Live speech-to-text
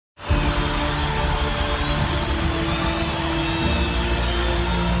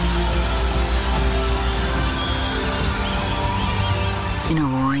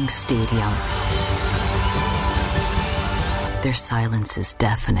stadium. Their silence is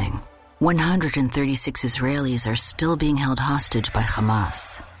deafening. 136 Israelis are still being held hostage by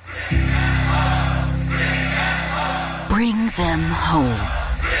Hamas. Bring them home.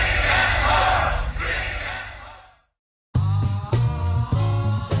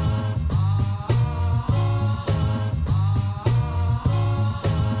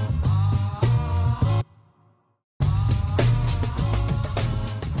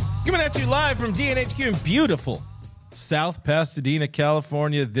 Coming at you live from DNHQ in beautiful South Pasadena,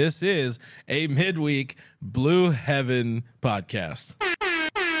 California. This is a midweek Blue Heaven podcast.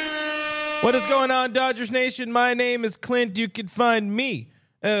 What is going on, Dodgers Nation? My name is Clint. You can find me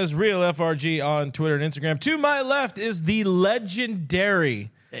as Real FRG on Twitter and Instagram. To my left is the legendary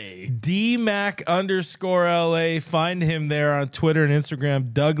DMac_LA. Find him there on Twitter and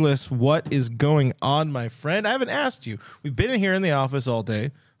Instagram. Douglas, what is going on, my friend? I haven't asked you. We've been in here in the office all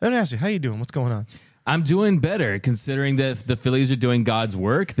day. I haven't asked you. How you doing? What's going on? I'm doing better, considering that the Phillies are doing God's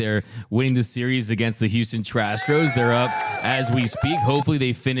work. They're winning the series against the Houston Astros. They're up as we speak. Hopefully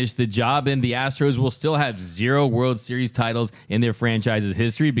they finish the job, and the Astros will still have 0 World Series titles in their franchise's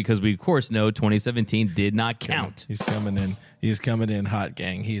history because we, of course, know 2017 did not count. He's coming in. He's coming in hot,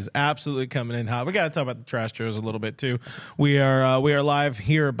 gang. He's absolutely coming in hot. We got to talk about the Astros a little bit too. We are live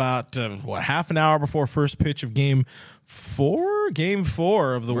here about half an hour before first pitch of Game 4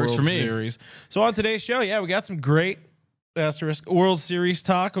 of the World Series. So on today's show, we got some great World Series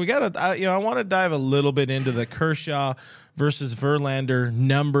talk. We got to, I want to dive a little bit into the Kershaw versus Verlander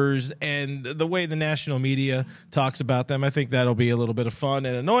numbers and the way the national media talks about them. I think that'll be a little bit of fun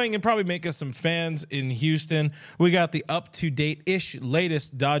and annoying and probably make us some fans in Houston. We got the up-to-date-ish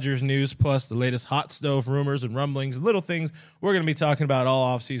latest Dodgers news, plus the latest hot stove rumors and rumblings and little things we're going to be talking about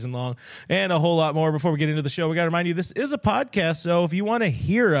all offseason long and a whole lot more. Before we get into the show, we got to remind you this is a podcast, so if you want to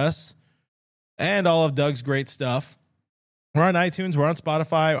hear us and all of Doug's great stuff, we're on iTunes, we're on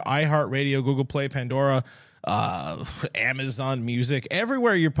Spotify, iHeartRadio, Google Play, Pandora, Amazon Music,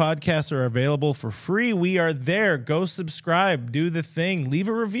 everywhere your podcasts are available for free. We are there. Go subscribe, do the thing, leave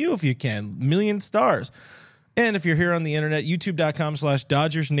a review if you can, 1,000,000 stars. And if you're here on the internet,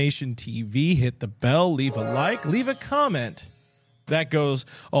 youtube.com/Dodgers Nation TV, hit the bell, leave a like, leave a comment. That goes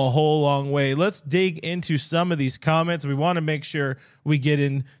a whole long way. Let's dig into some of these comments. We want to make sure we get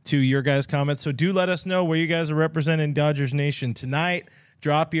into your guys' comments. So do let us know where you guys are representing Dodgers Nation tonight.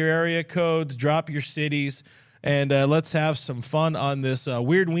 Drop your area codes, drop your cities, and let's have some fun on this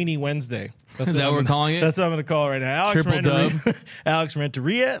Weird Weenie Wednesday. That's what we're calling it? That's what I'm going to call it right now. Alex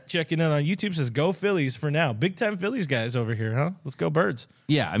Renteria checking in on YouTube says, go Phillies for now. Big time Phillies guys over here, huh? Let's go Birds.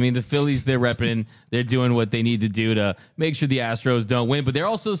 Yeah, I mean, the Phillies, they're repping. They're doing what they need to do to make sure the Astros don't win. But there are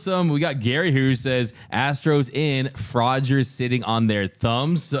also we got Gary who says, Astros in, Frogers sitting on their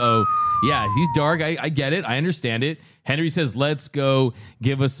thumbs. So, yeah, he's dark. I get it. I understand it. Henry says, let's go.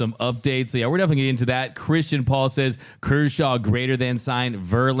 Give us some updates. So, yeah, we're definitely getting into that. Christian Paul says, Kershaw greater than sign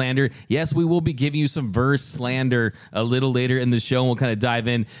Verlander. Yes, we will be giving you some verse slander a little later in the show. And we'll kind of dive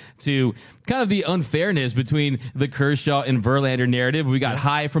into kind of the unfairness between the Kershaw and Verlander narrative. We got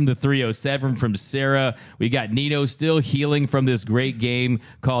high from the 307 from Sarah. We got Nino still healing from this great game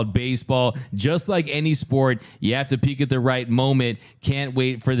called baseball. Just like any sport, you have to peak at the right moment. Can't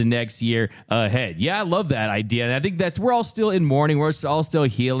wait for the next year ahead. Yeah, I love that idea. And I think we're all still in mourning. We're all still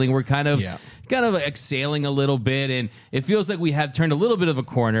healing. We're kind of exhaling a little bit, and it feels like we have turned a little bit of a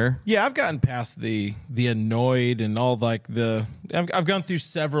corner. Yeah, I've gotten past the annoyed and all I've gone through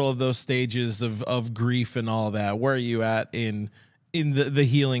several of those stages of grief and all that. Where are you at in the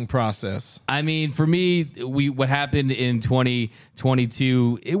healing process? I mean, for me, what happened in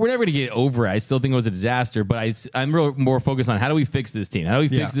 2022, we're never going to get over it. I still think it was a disaster, but I'm more focused on how do we fix this team? How do we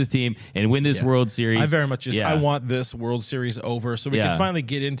fix this team and win this World Series? I very much I want this World Series over so we can finally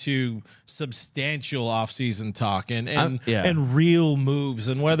get into substantial offseason talk and real moves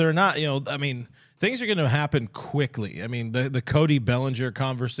and whether or not, things are going to happen quickly. I mean, the Cody Bellinger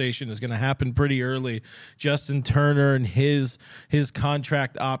conversation is going to happen pretty early. Justin Turner and his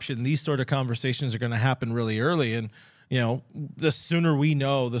contract option, these sort of conversations are going to happen really early. And, the sooner we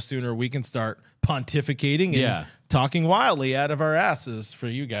know, the sooner we can start pontificating and talking wildly out of our asses for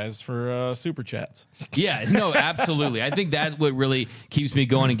you guys for super chats. Yeah, no, absolutely. I think that's what really keeps me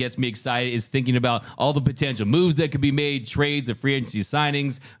going and gets me excited is thinking about all the potential moves that could be made, trades, the free agency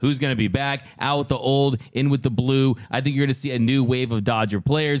signings, who's going to be back, out with the old, in with the blue. I think you're going to see a new wave of Dodger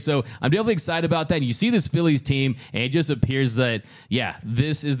players. So I'm definitely excited about that. And you see this Phillies team, and it just appears that,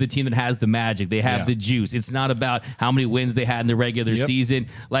 this is the team that has the magic. They have the juice. It's not about how many wins they had in the regular season.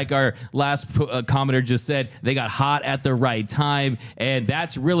 Like our last commenter just said, they got hot at the right time, and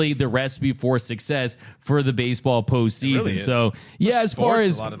that's really the recipe for success for the baseball postseason. Really so, yeah, as far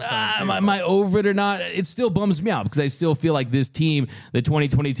as my over it or not, it still bums me out because I still feel like this team, the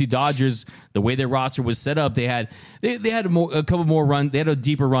 2022 Dodgers, the way their roster was set up, they had a couple more run. They had a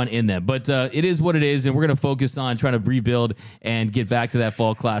deeper run in them, but it is what it is, and we're going to focus on trying to rebuild and get back to that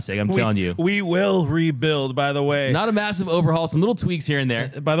fall classic. I'm telling you, we will rebuild. By the way, not a massive overhaul, some little tweaks here and there.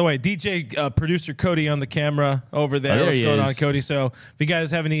 By the way, DJ producer Cody on the camera over there. What's going on, Cody? So if you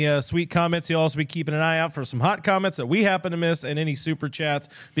guys have any sweet comments, you'll also be keeping an eye out for some hot comments that we happen to miss and any super chats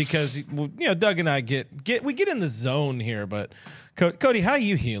because Doug and I get in the zone here. But Cody, how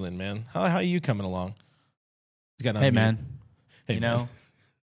you healing, man? How you coming along? Hey, man.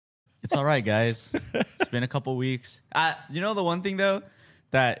 It's all right, guys. It's been a couple weeks. The one thing though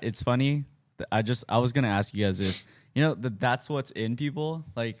that it's funny that I was gonna ask you guys this. That's what's in people.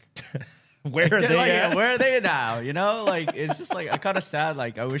 Like, where are they at? Where are they now? It's just like I kind of sad.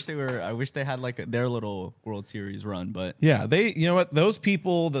 Like, I wish they had like their little World Series run. But yeah, those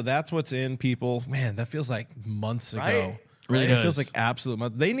people, that's what's in people. Man, that feels like months ago. Really it feels like absolute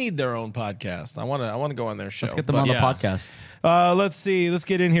months. They need their own podcast. I want to go on their show. Let's get them on the podcast. Let's see. Let's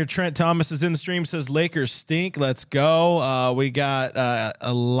get in here. Trent Thomas is in the stream. Says Lakers stink. Let's go. We got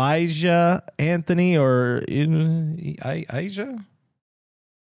Elijah Anthony or Ija.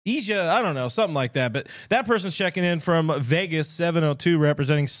 I don't know, something like that. But that person's checking in from Vegas 702,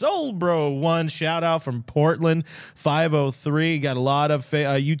 representing Soul Bro 1. Shout out from Portland 503. Got a lot of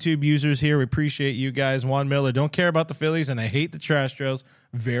YouTube users here. We appreciate you guys. Juan Miller, don't care about the Phillies, and I hate the Astros.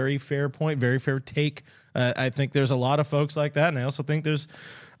 Very fair point. Very fair take. I think there's a lot of folks like that, and I also think there's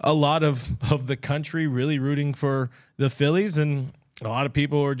a lot of the country really rooting for the Phillies, and a lot of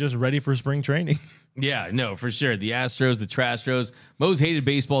people are just ready for spring training. Yeah, no, for sure. The Astros, the Trastros, most hated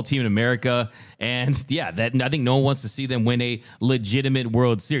baseball team in America. And yeah, I think no one wants to see them win a legitimate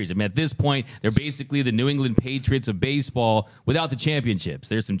World Series. I mean, at this point, they're basically the New England Patriots of baseball without the championships.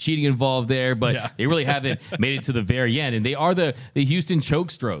 There's some cheating involved there, but they really haven't made it to the very end. And they are the Houston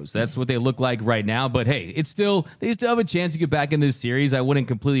Chokestros. That's what they look like right now. But hey, they still have a chance to get back in this series. I wouldn't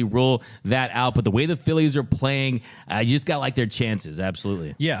completely rule that out. But the way the Phillies are playing, you just got like their chances.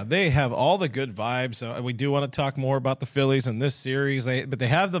 Absolutely. Yeah, they have all the good vibes. We do want to talk more about the Phillies in this series, but they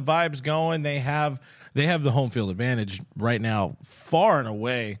have the vibes going. They have the home field advantage right now, far and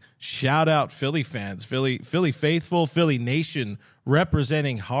away. Shout out Philly fans, Philly faithful, Philly Nation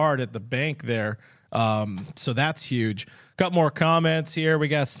representing hard at the bank there. So that's huge. Got more comments here. We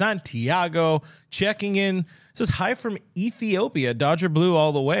got Santiago checking in. This is hi from Ethiopia. Dodger Blue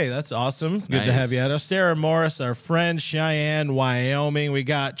all the way. That's awesome. Good to have you out. Sarah Morris, our friend, Cheyenne, Wyoming. We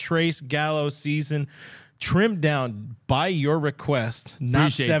got Trace Gallo season trimmed down by your request.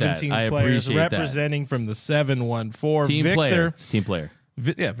 Not appreciate 17 that. players representing from the 714. Team Victor. player. It's team player.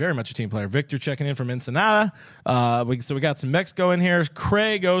 Yeah, very much a team player. Victor checking in from Ensenada. So we got some Mexico in here.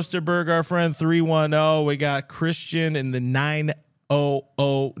 Craig Osterberg, our friend, 310. We got Christian in the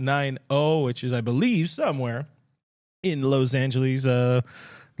 90090, which is, I believe, somewhere in Los Angeles,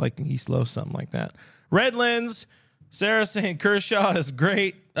 like East Los, something like that. Redlands, Sarah saying Kershaw is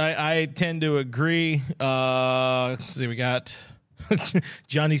great. I tend to agree. Let's see, we got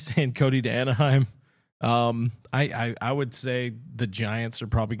Johnny saying Cody to Anaheim. I would say the Giants are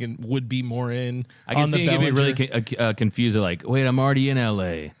probably would be more in. I can on see the him getting really confused. Like, wait, I'm already in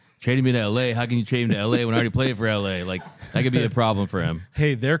LA. Trading me to LA. How can you trade him to LA when I already played for LA? Like, that could be a problem for him.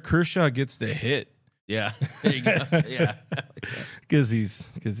 Hey, there Kershaw gets the hit. Yeah, there you go. Yeah, because he's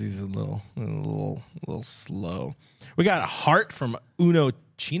a little slow. We got a heart from Uno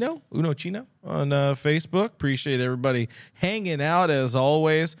Chino on Facebook. Appreciate everybody hanging out as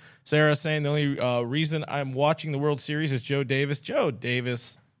always. Sarah saying the only reason I'm watching the World Series is Joe Davis. Joe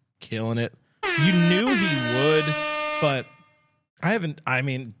Davis killing it. You knew he would, but I haven't. I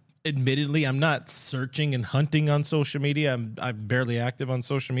mean, admittedly, I'm not searching and hunting on social media. I'm barely active on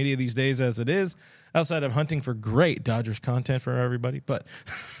social media these days as it is, outside of hunting for great Dodgers content for everybody. But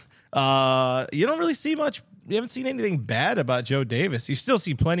you don't really see much. You haven't seen anything bad about Joe Davis. You still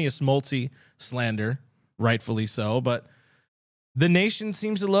see plenty of Smoltzy slander, rightfully so. But the nation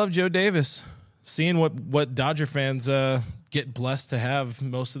seems to love Joe Davis. Seeing what Dodger fans get blessed to have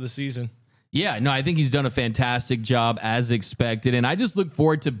most of the season. Yeah, no, I think he's done a fantastic job as expected. And I just look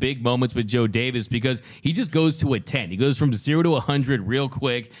forward to big moments with Joe Davis because he just goes to a 10. He goes from 0 to 100 real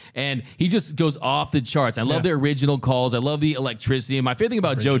quick, and he just goes off the charts. I love the original calls. I love the electricity. And my favorite thing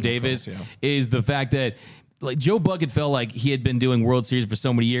about Joe Davis is the fact that like Joe Bucket felt like he had been doing World Series for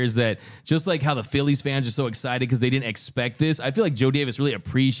so many years that just like how the Phillies fans are so excited because they didn't expect this, I feel like Joe Davis really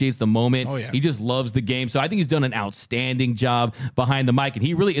appreciates the moment. Oh, yeah. He just loves the game. So I think he's done an outstanding job behind the mic, and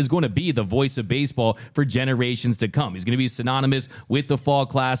he really is going to be the voice of baseball for generations to come. He's going to be synonymous with the Fall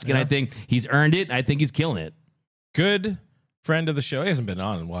Classic, and I think he's earned it, and I think he's killing it. Good friend of the show. He hasn't been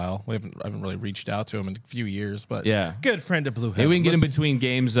on in a while. I haven't really reached out to him in a few years, but yeah, good friend of Blue Heaven. Maybe we can get in between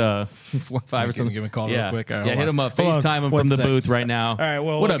games, 4 or 5 or something. Give him a call real quick. Right, hit him up. FaceTime him from the booth right now. All right.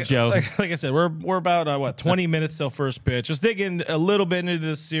 Well, what up, Joe? Like I said, we're about 20 minutes till first pitch. Just digging a little bit into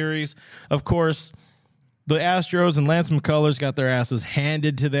this series. Of course, the Astros and Lance McCullers got their asses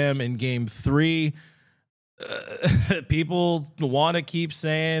handed to them in Game 3. People want to keep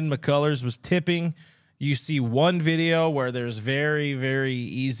saying McCullers was tipping. You see one video where there's very, very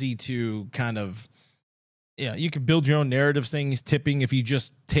easy to kind of, you could build your own narrative saying he's tipping if you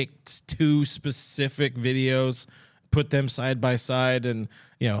just take 2 specific videos, put them side by side, and,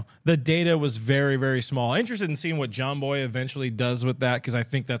 the data was very, very small. Interested in seeing what John Boy eventually does with that, because I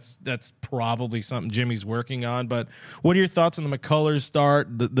think that's probably something Jimmy's working on. But what are your thoughts on the McCullers start,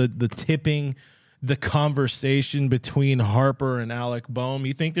 the tipping, the conversation between Harper and Alec Boehm?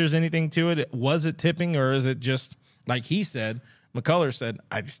 You think there's anything to it? Was it tipping, or is it just like he said, McCullers said,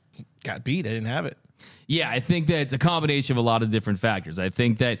 I just got beat, I didn't have it? Yeah, I think that it's a combination of a lot of different factors. I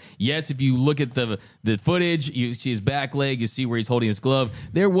think that, yes, if you look at the footage, you see his back leg, you see where he's holding his glove,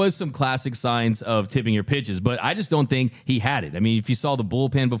 there was some classic signs of tipping your pitches, but I just don't think he had it. I mean, if you saw the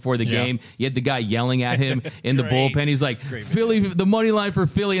bullpen before the game, you had the guy yelling at him in the bullpen. He's like, Philly, the money line for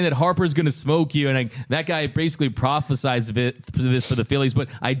Philly, and that Harper's going to smoke you. And that guy basically prophesized this for the Phillies. But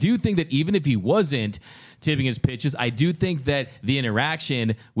I do think that even if he wasn't tipping his pitches, I do think that the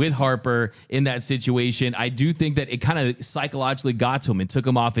interaction with Harper in that situation, I do think that it kind of psychologically got to him and took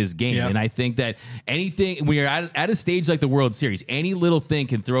him off his game. And I think that anything, when you're at a stage like the World Series, any little thing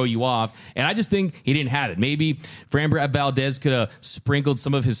can throw you off. And I just think he didn't have it. Maybe Framber Valdez could have sprinkled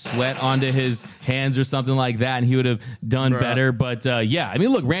some of his sweat onto his hands or something like that, and he would have done better. But I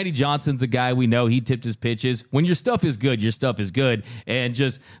mean, look, Randy Johnson's a guy we know. He tipped his pitches. When your stuff is good, your stuff is good. And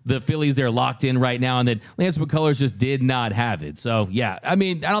just the Phillies, they're locked in right now, and then Lance McCullers just did not have it. So, yeah, I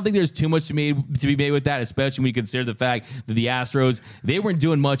mean, I don't think there's too much to be made with that, especially when you consider the fact that the Astros, they weren't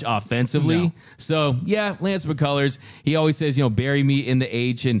doing much offensively. No. So, yeah, Lance McCullers, he always says, bury me in the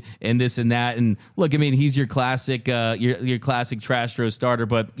H and this and that. And look, I mean, he's your classic your classic trash throw starter.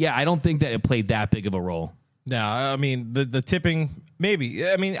 But, yeah, I don't think that it played that big of a role. No, I mean, the tipping, maybe.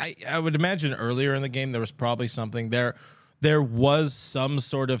 I mean, I would imagine earlier in the game there was probably something there. There was some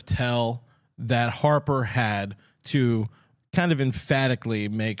sort of tell that Harper had to kind of emphatically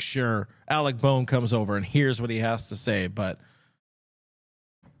make sure Alec Boehm comes over and hears what he has to say. But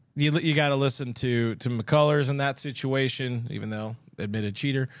you got to listen to McCullers in that situation, even though admitted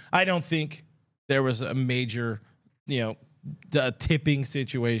cheater. I don't think there was a major, tipping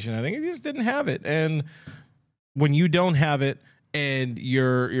situation. I think he just didn't have it. And when you don't have it and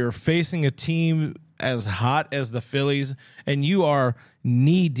you're facing a team as hot as the Phillies and you are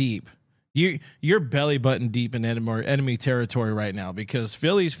knee deep, you're belly button deep in enemy territory right now, because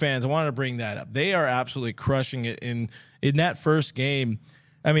Phillies fans, I want to bring that up, they are absolutely crushing it in that first game.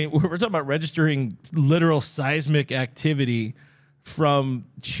 I mean, we're talking about registering literal seismic activity from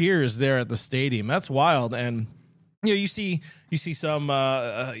cheers there at the stadium. That's wild. And you see some.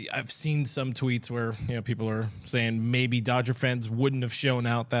 I've seen some tweets where people are saying maybe Dodger fans wouldn't have shown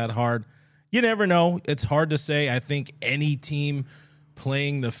out that hard. You never know. It's hard to say. I think any team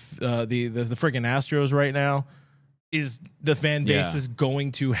playing the freaking Astros right now, is the fan base is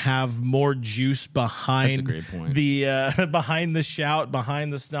going to have more juice behind behind the shout,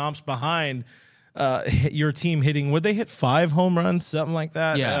 behind the stomps, behind your team hitting. Would they hit 5 home runs, something like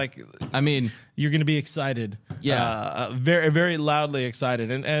that? Yeah, I mean, you're going to be excited. Yeah, very, very loudly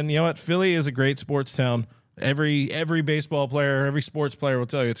excited. And you know what? Philly is a great sports town. Every baseball player, every sports player will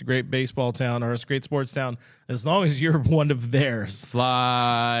tell you it's a great baseball town or it's a great sports town as long as you're one of theirs.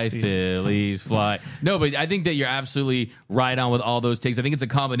 Fly, Phillies, fly. No, but I think that you're absolutely right on with all those takes. I think it's a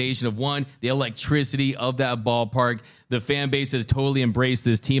combination of, one, the electricity of that ballpark. The fan base has totally embraced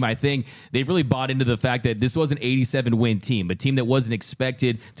this team. I think they've really bought into the fact that this was an 87-win team, a team that wasn't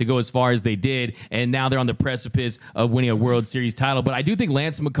expected to go as far as they did, and now they're on the precipice of winning a World Series title. But I do think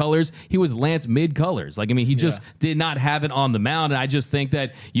Lance McCullers, he was Lance mid-colors. He just did not have it on the mound, and I just think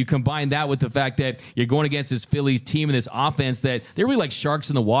that you combine that with the fact that you're going against this Phillies team and this offense that they're really like sharks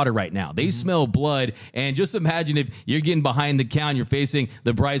in the water right now. They smell blood, and just imagine if you're getting behind the count, you're facing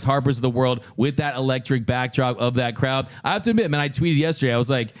the Bryce Harpers of the world with that electric backdrop of that crowd. crowd. I have to admit, man, I tweeted yesterday. I was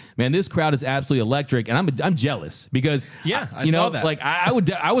like, man, this crowd is absolutely electric, and I'm jealous because I saw that. Like I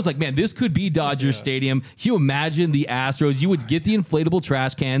was like, man, this could be Dodger Stadium. Can you imagine the Astros? You would get the inflatable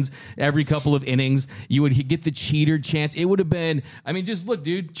trash cans every couple of innings. You would get the cheater chance. It would have been. I mean, just look,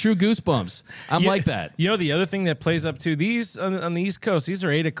 dude, true goosebumps. I'm like that. You know, the other thing that plays up to these on the East Coast, these are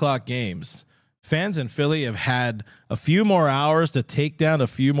 8:00 games. Fans in Philly have had a few more hours to take down a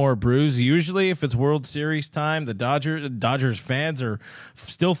few more brews. Usually, if it's World Series time, the Dodgers fans are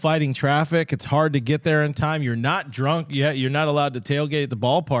still fighting traffic. It's hard to get there in time. You're not drunk yet. You're not allowed to tailgate at the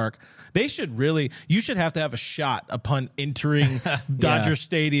ballpark. You should have to have a shot upon entering Dodger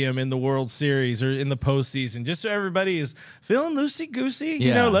Stadium in the World Series or in the postseason, just so everybody is feeling loosey-goosey.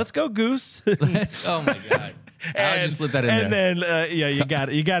 You know, let's go Goose. Oh, my God. I'll just slip that in there. And then, you got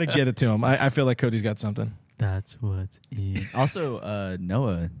to get it to him. I feel like Cody's got something. That's what's in. Also,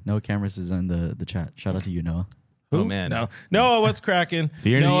 Noah Cameras is in the chat. Shout out to you, Noah. Oh, man. No. Noah, what's cracking?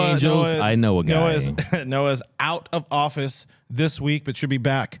 Fear the Angels, I know a guy. Noah's out of office this week, but should be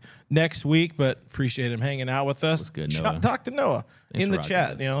back next week. But appreciate him hanging out with us. What's good, Noah? Talk to Noah in the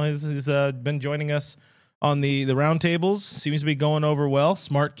chat. You know, he's been joining us on the roundtables. Seems to be going over well.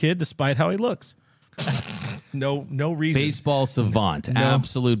 Smart kid, despite how he looks. No reason. Baseball savant.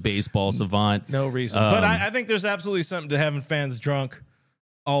 Absolute baseball savant. No reason. But I think there's absolutely something to having fans drunk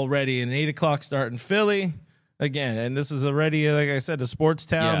already. An 8:00 start in Philly. Again, and this is already, like I said, a sports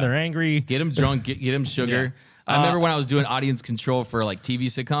town. Yeah. They're angry. Get them drunk. Get them sugar. Yeah. I remember when I was doing audience control for like TV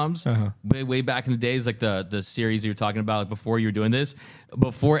sitcoms way back in the days, like the series you were talking about, like before you were doing this.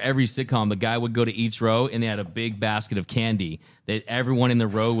 Before every sitcom, the guy would go to each row and they had a big basket of candy that everyone in the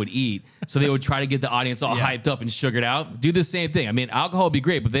row would eat. So they would try to get the audience all hyped up and sugared out. Do the same thing. I mean, alcohol would be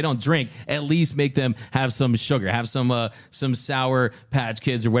great, but if they don't drink, at least make them have some sugar, have some Sour Patch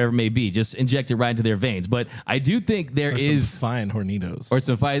Kids or whatever it may be. Just inject it right into their veins. But I do think there is some fine Hornitos or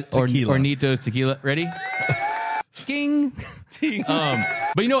some Hornitos tequila. Ready? King.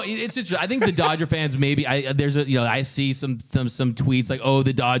 But you know, it's interesting. I think the Dodger fans maybe I see some tweets like, oh,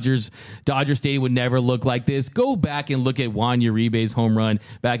 the Dodger Stadium would never look like this. Go back and look at Juan Uribe's home run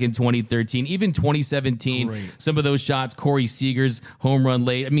back in 2013, even 2017. Great. Some of those shots, Corey Seager's home run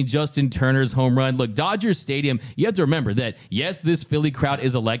late. I mean, Justin Turner's home run. Look, Dodger Stadium, you have to remember that, yes, this Philly crowd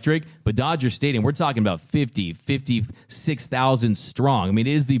is electric, but Dodger Stadium, we're talking about 56,000 strong. I mean,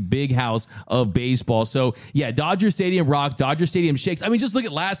 it is the big house of baseball. So, yeah, Dodger Stadium rocks. Dodger Stadium shakes. I mean, just look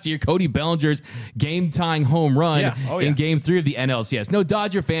at last year, Cody Bellinger's game-tying home run in Game 3 of the NLCS. No,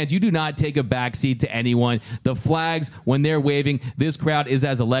 Dodger fans, you do not take a backseat to anyone. The flags, when they're waving, this crowd is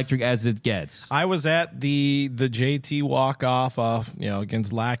as electric as it gets. I was at the JT walk-off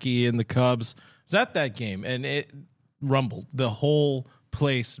against Lackey and the Cubs. I was at that game, and it rumbled. The whole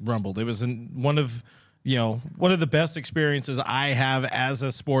place rumbled. It was one of the best experiences I have as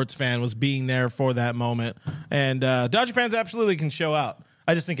a sports fan was being there for that moment. And Dodger fans absolutely can show out.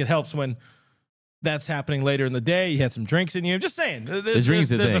 I just think it helps when that's happening later in the day. You had some drinks in you. I'm just saying, there's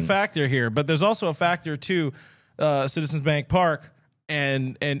a factor here. But there's also a factor to Citizens Bank Park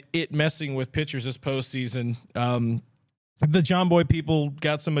and it messing with pitchers this postseason. The John Boy people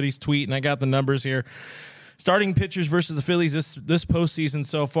got somebody's tweet, and I got the numbers here. Starting pitchers versus the Phillies this postseason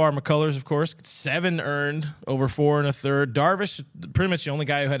so far. McCullers, of course, 7 earned over 4 1/3. Darvish, pretty much the only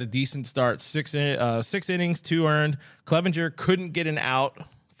guy who had a decent start. 6 innings, 2 earned. Clevenger couldn't get an out,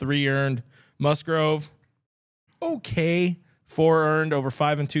 3 earned. Musgrove, okay, 4 earned over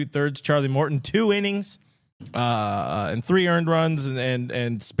 5 2/3. Charlie Morton, 2 innings and 3 earned runs.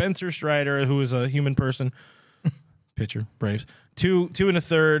 And Spencer Strider, who is a human person, pitcher, Braves. 2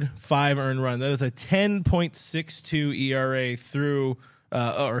 1/3, 5 earned run. That is a 10.62 ERA through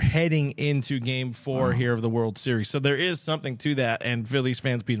or heading into Game 4 here of the World Series. So there is something to that, and Phillies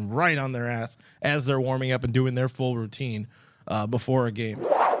fans being right on their ass as they're warming up and doing their full routine before a game.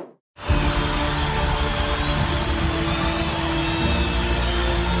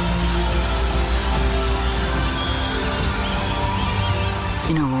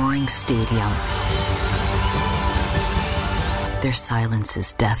 In a roaring stadium, their silence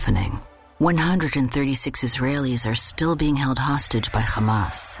is deafening. 136 Israelis are still being held hostage by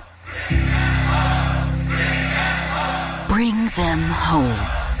Hamas. Bring them home.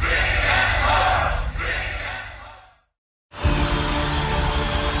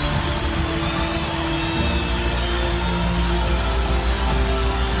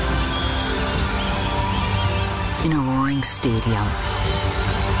 In a roaring stadium,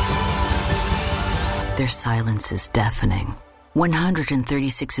 their silence is deafening.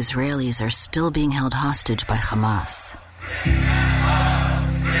 136 Israelis are still being held hostage by Hamas.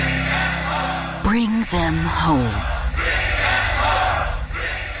 Bring them home.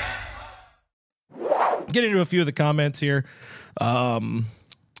 get into a few of the comments here. Trying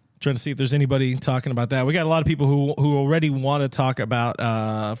to see if there's anybody talking about that. We got a lot of people who already want to talk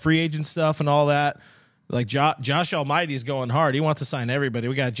about free agent stuff and all that. Like Josh Almighty's going hard. He wants to sign everybody.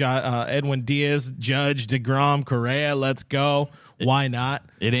 We got Edwin Diaz, Judge, DeGrom, Correa. Let's go. Why not?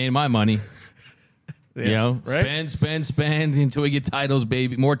 It ain't my money. Yeah, You know, right? spend until we get titles,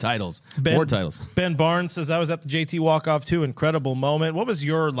 baby. More titles. More titles. Ben Barnes says, I was at the JT walk-off too. Incredible moment. What was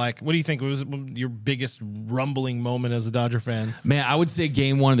your, what do you think was your biggest rumbling moment as a Dodger fan? Man, I would say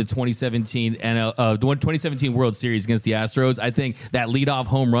game one of the 2017 2017 World Series against the Astros. I think that leadoff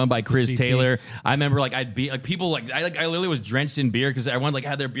home run by Chris CT. Taylor. I remember I'd be people I literally was drenched in beer because everyone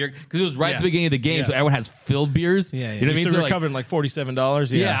had their beer because it was right at the beginning of the game, Yeah. so everyone has filled beers. Yeah, You know what I mean? So So recovering $47.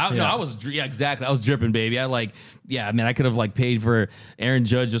 I was exactly. I was dripping, baby. I could have paid for Aaron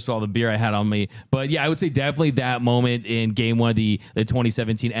Judge just for all the beer I had on me. But yeah, I would say definitely that moment in game one of the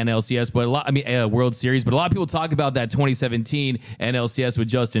 2017 NLCS, World Series. But a lot of people talk about that 2017 NLCS with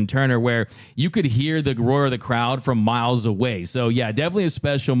Justin Turner, where you could hear the roar of the crowd from miles away. So yeah, definitely a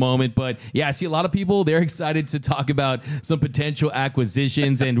special moment. But yeah, I see a lot of people, they're excited to talk about some potential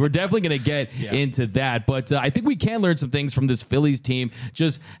acquisitions, and we're definitely going to get into that. But I think we can learn some things from this Phillies team,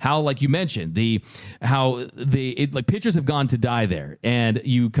 just how, like you mentioned, pitchers have gone to die there, and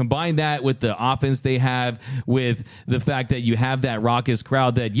you combine that with the offense they have, with the fact that you have that raucous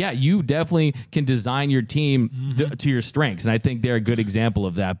crowd, that you definitely can design your team to your strengths, and I think they're a good example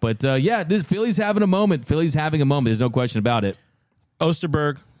of that. But this Phillies having a moment. There's no question about it.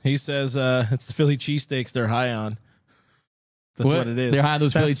 Osterberg, he says it's the Philly cheesesteaks they're high on. That's what it is. They're high on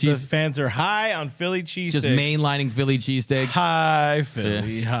those Philly cheese. The fans are high on Philly cheesesteaks. Just mainlining Philly cheesesteaks. High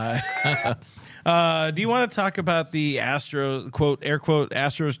Philly, high. Do you want to talk about the Astros, quote, air quote,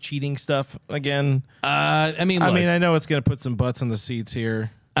 Astros cheating stuff again? I know it's going to put some butts in the seats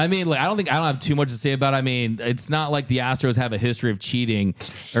here. I don't have too much to say about it. I mean, it's not like the Astros have a history of cheating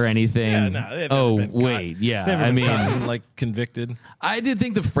or anything. They've never been caught, convicted. I did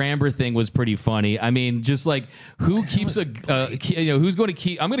think the Framber thing was pretty funny. I mean, just who keeps who's going to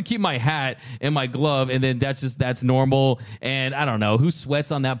keep? I'm going to keep my hat and my glove, and then that's normal. And I don't know who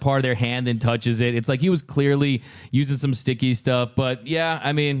sweats on that part of their hand and touches it. It's like he was clearly using some sticky stuff. But yeah,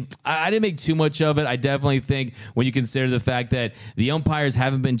 I mean, I didn't make too much of it. I definitely think when you consider the fact that the umpires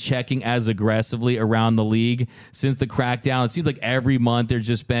haven't been checking as aggressively around the league since the crackdown. It seems like every month there's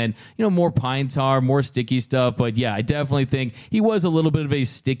just been, more pine tar, more sticky stuff. But yeah, I definitely think he was a little bit of a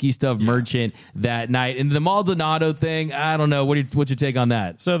sticky stuff merchant that night. And the Maldonado thing, I don't know. What's your take on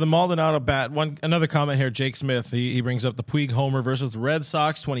that? So the Maldonado bat, another comment here, Jake Smith, he brings up the Puig homer versus the Red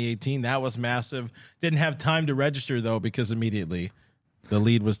Sox 2018. That was massive. Didn't have time to register though, because immediately the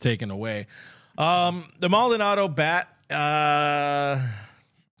lead was taken away. The Maldonado bat,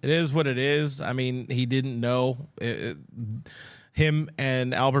 it is what it is. I mean, he didn't know. Him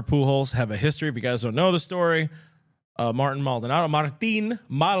and Albert Pujols have a history. If you guys don't know the story, Martin Maldonado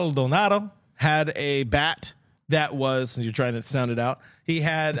had a bat that was, you're trying to sound it out, he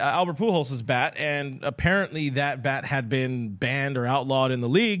had Albert Pujols' bat, and apparently that bat had been banned or outlawed in the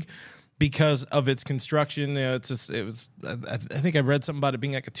league because of its construction. I think I read something about it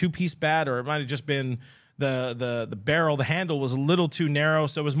being like a two-piece bat, or it might have just been the barrel, the handle was a little too narrow,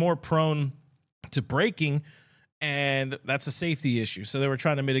 so it was more prone to breaking, and that's a safety issue. So they were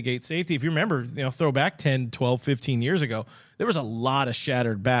trying to mitigate safety. If you remember, throw back 10, 12, 15 years ago, there was a lot of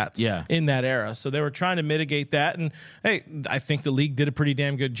shattered bats in that era. So they were trying to mitigate that, and hey, I think the league did a pretty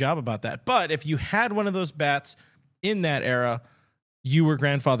damn good job about that. But if you had one of those bats in that era, you were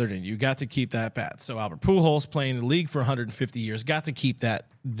grandfathered in. You got to keep that bat. So Albert Pujols, playing in the league for 150 years, got to keep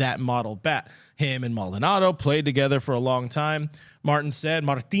that model bat. Him and Maldonado played together for a long time. Martin said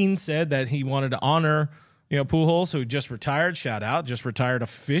that he wanted to honor, Pujols, who just retired. Shout out, just retired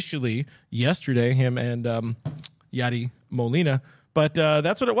officially yesterday. Him and Yadi Molina. But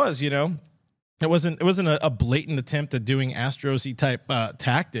that's what it was. It wasn't a blatant attempt at doing Astros-y type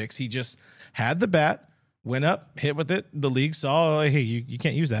tactics. He just had the bat. Went up, hit with it. The league saw, hey, you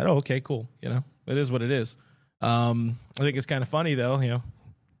can't use that. Oh, okay, cool. It is what it is. I think it's kind of funny though.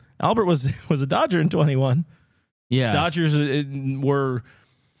 Albert was a Dodger in 21. Yeah, Dodgers were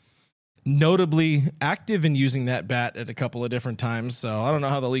notably active in using that bat at a couple of different times. So I don't know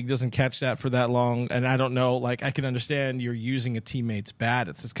how the league doesn't catch that for that long. And I don't know, I can understand you're using a teammate's bat.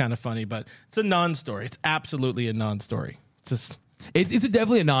 It's just kind of funny, but it's a non-story. It's absolutely a non-story. It's just It's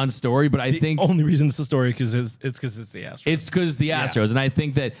definitely a non-story, but I think only reason it's a story because it's the Astros. it's because the Astros, and I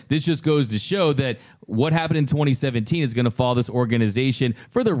think that this just goes to show that what happened in 2017 is going to follow this organization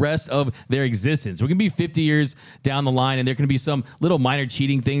for the rest of their existence. We're going to be 50 years down the line, and there can be some little minor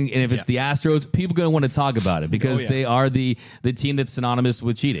cheating thing, and if it's the Astros, people are going to want to talk about it because they are the team that's synonymous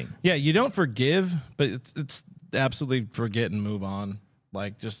with cheating. Yeah, you don't forgive, but it's absolutely forget and move on.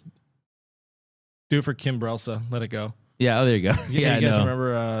 Like, just do it for Kim Brelsa. Let it go. Yeah, oh, there you go. Yeah, you guys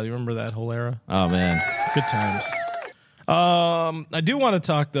remember? You remember that whole era? Oh man, good times. I do want to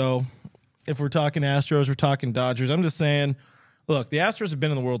talk though. If we're talking Astros, we're talking Dodgers. I'm just saying, look, the Astros have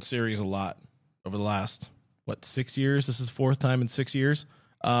been in the World Series a lot over the last 6 years. This is fourth time in 6 years.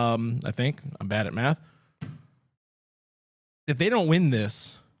 I think I'm bad at math. If they don't win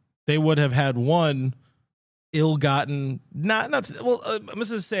this, they would have had one ill-gotten, I'm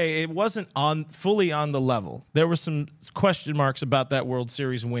just to say it wasn't fully on the level. There were some question marks about that World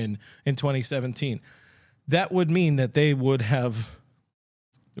Series win in 2017. That would mean that they would have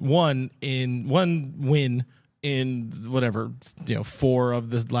one win in whatever, 4 of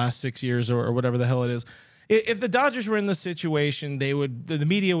the last 6 years or whatever the hell it is. If the Dodgers were in this situation, the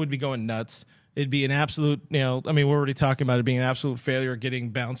media would be going nuts. It'd be an absolute, we're already talking about it being an absolute failure, getting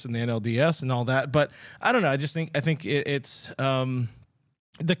bounced in the NLDS and all that. But I don't know. I think it's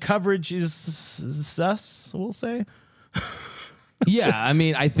the coverage is sus, we'll say. Yeah,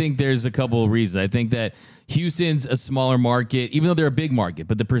 I think there's a couple of reasons. I think that Houston's a smaller market, even though they're a big market,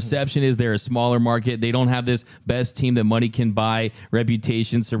 but the perception is they're a smaller market. They don't have this best team that money can buy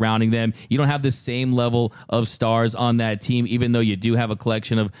reputation surrounding them. You don't have the same level of stars on that team, even though you do have a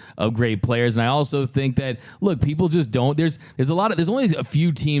collection of great players. And I also think that, look, people just don't. There's only a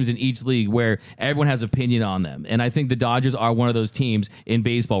few teams in each league where everyone has opinion on them. And I think the Dodgers are one of those teams in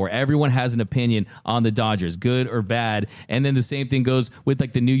baseball where everyone has an opinion on the Dodgers, good or bad. And then the same thing goes with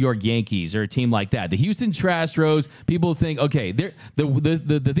like the New York Yankees or a team like that. The Houston Astros, people think, okay, the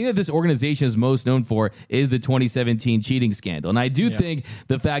thing that this organization is most known for is the 2017 cheating scandal. And I do think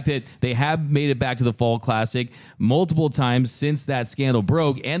the fact that they have made it back to the Fall Classic multiple times since that scandal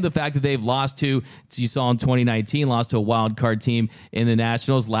broke, and the fact that they've lost to, as you saw in 2019, lost to a wild card team in the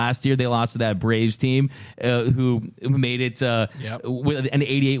Nationals. Last year, they lost to that Braves team who made it with an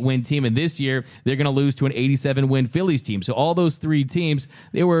 88-win team. And this year, they're going to lose to an 87-win Phillies team. So all those 3 teams,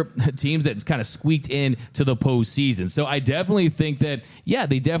 they were teams that kind of squeaked in to the postseason. So I definitely think that,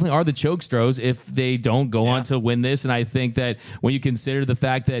 they definitely are the chokestros if they don't go on to win this. And I think that when you consider the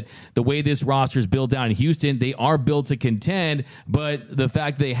fact that the way this roster is built down in Houston, they are built to contend, but the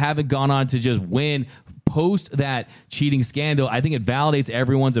fact that they haven't gone on to just win post that cheating scandal, I think it validates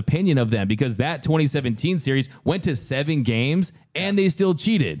everyone's opinion of them, because that 2017 series went to 7 games and they still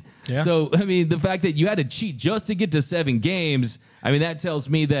cheated. Yeah. So, the fact that you had to cheat just to get to 7 games, that tells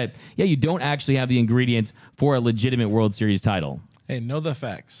me that, you don't actually have the ingredients for a legitimate World Series title. Hey, know the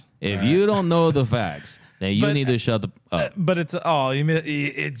facts. If you don't know the facts, then you need to shut the up. But it's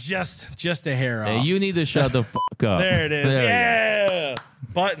just a hair off. You need to shut the fuck up. There it is.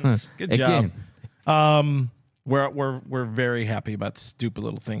 Buttons. Good job. We're very happy about stupid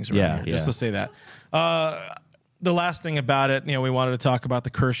little things around here. Just to say that. The last thing about it, we wanted to talk about the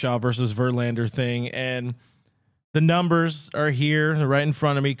Kershaw versus Verlander thing, and the numbers are here. They're right in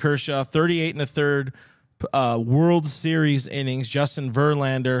front of me. Kershaw, 38 and a third World Series innings. Justin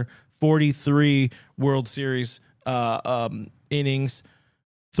Verlander, 43 World Series innings.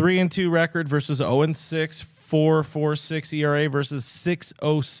 3-2 record versus 0-6. 4.46 ERA versus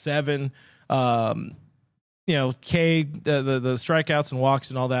 6.07. The strikeouts and walks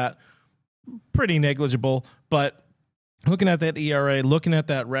and all that, pretty negligible. But looking at that ERA, looking at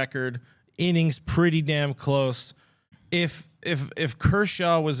that record, innings pretty damn close. If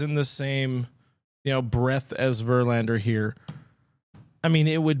Kershaw was in the same breath as Verlander here,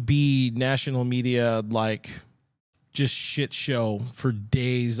 it would be national media just shit show for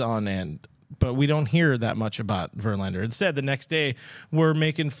days on end. But we don't hear that much about Verlander. Instead, the next day, we're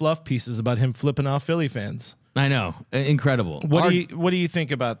making fluff pieces about him flipping off Philly fans. I know. Incredible. What do you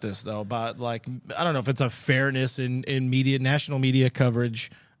think about this, though? About, I don't know if it's a fairness in media, national media coverage.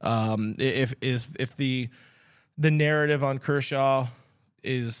 If the narrative on Kershaw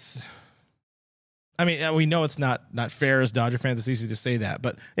is... I mean, we know it's not fair as Dodger fans. It's easy to say that,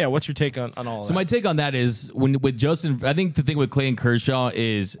 but yeah, what's your take on all of that? So my take on that is with Justin, I think the thing with Clayton Kershaw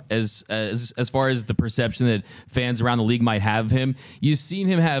is as far as the perception that fans around the league might have of him, you've seen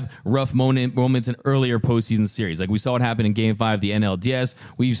him have rough moments in earlier postseason series. Like we saw it happen in Game 5 of the NLDS.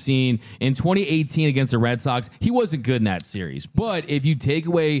 We've seen in 2018 against the Red Sox, he wasn't good in that series. But if you take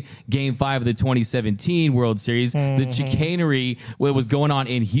away Game 5 of the 2017 World Series, the chicanery, what was going on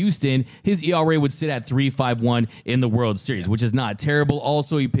in Houston, his ERA would sit at 3.51 in the World Series, which is not terrible.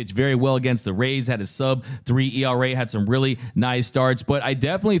 Also, he pitched very well against the Rays, had a sub-3 ERA, had some really nice starts. But I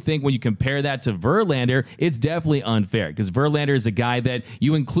definitely think when you compare that to Verlander, it's definitely unfair because Verlander is a guy that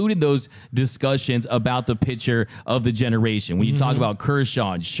you included those discussions about the pitcher of the generation. When you talk about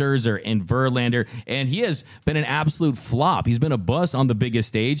Kershaw and Scherzer and Verlander, and he has been an absolute flop. He's been a bust on the biggest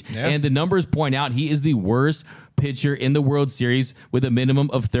stage, and the numbers point out he is the worst pitcher in the World Series with a minimum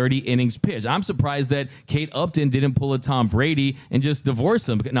of 30 innings pitched. I'm surprised that Kate Upton didn't pull a Tom Brady and just divorce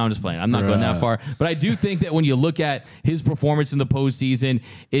him. No, I'm just playing. I'm not going that far. But I do think that when you look at his performance in the postseason,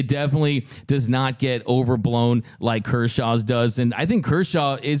 it definitely does not get overblown like Kershaw's does. And I think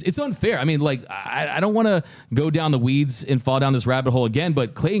Kershaw it's unfair. I mean, like, I don't want to go down the weeds and fall down this rabbit hole again,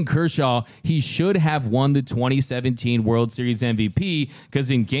 but Clayton Kershaw, he should have won the 2017 World Series MVP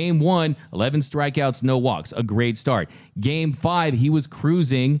because in Game 1, 11 strikeouts, no walks. A great start. Game 5, he was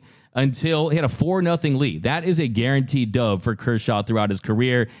cruising until he had a 4-0 lead. That is a guaranteed dub for Kershaw throughout his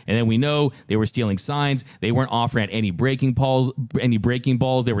career. And then we know they were stealing signs. They weren't offering any breaking balls.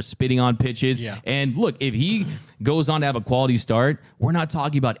 They were spitting on pitches. Yeah. And look, if he goes on to have a quality start, we're not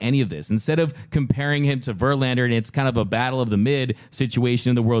talking about any of this. Instead of comparing him to Verlander and it's kind of a battle of the mid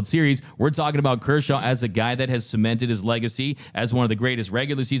situation in the World Series, we're talking about Kershaw as a guy that has cemented his legacy as one of the greatest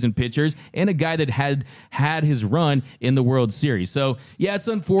regular season pitchers and a guy that had his run in the World Series. So yeah, it's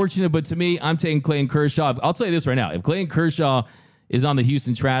unfortunate, but to me, I'm taking Clayton Kershaw. I'll tell you this right now. If Clayton Kershaw is on the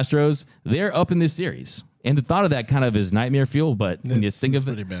Houston Astros, they're up in this series. And the thought of that kind of is nightmare fuel, but when you think of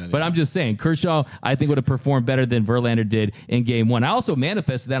it, bad, but I'm just saying, Kershaw, I think would have performed better than Verlander did in Game 1. I also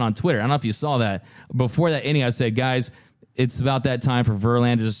manifested that on Twitter. I don't know if you saw that. Before that inning, I said, guys, it's about that time for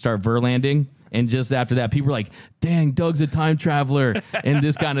Verlander to start Verlanding. And just after that, people were like, dang, Doug's a time traveler and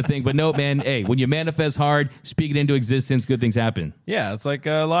this kind of thing. But no, man, hey, when you manifest hard, speak it into existence, good things happen. Yeah, it's like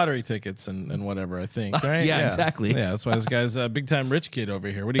lottery tickets and whatever, I think, right? Yeah, exactly. Yeah, that's why this guy's a big-time rich kid over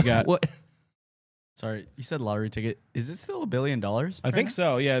here. What do you got? What? Sorry, you said lottery ticket. Is it still $1 billion? I think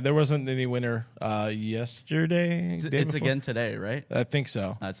so. Yeah, there wasn't any winner yesterday. It's again today, right? I think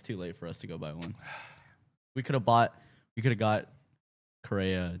so. That's too late for us to go buy one. We could have got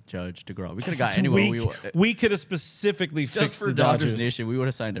Correa, Judge, DeGraw. We could have got anyone. We could have specifically just fixed for the Dodgers Nation. We would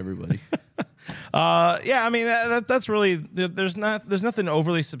have signed everybody. Yeah, I mean that's really there's nothing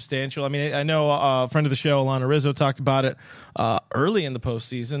overly substantial. I mean, I know a friend of the show, Alana Rizzo, talked about it early in the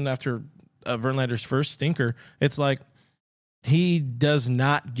postseason after Verlander's first stinker. It's like he does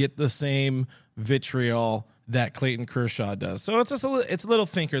not get the same vitriol that Clayton Kershaw does. So it's a little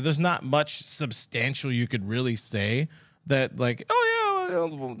thinker. There's not much substantial you could really say that like, oh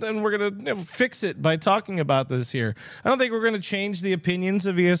yeah, then we're gonna fix it by talking about this here. I don't think we're gonna change the opinions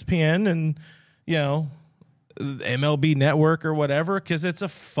of ESPN and MLB Network or whatever, because it's a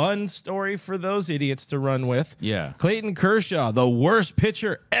fun story for those idiots to run with. Yeah, Clayton Kershaw, the worst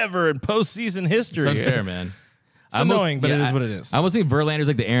pitcher ever in postseason history. It's unfair, man. It's annoying, but it is what it is. I almost think Verlander's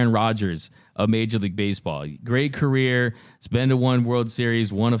like the Aaron Rodgers of Major League Baseball. Great career. It's been to one World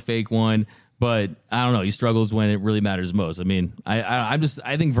Series, won a fake one. But I don't know. He struggles when it really matters most. I mean, I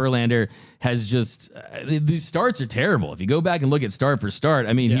think Verlander has just these starts are terrible. If you go back and look at start for start,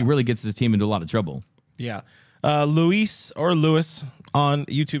 I mean, he really gets his team into a lot of trouble. Yeah. Lewis on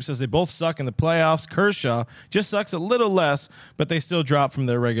YouTube says they both suck in the playoffs. Kershaw just sucks a little less, but they still drop from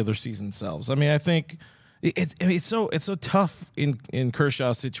their regular season selves. I mean, I think it's so tough in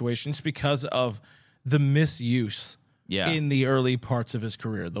Kershaw's situations because of the misuse. Yeah. In the early parts of his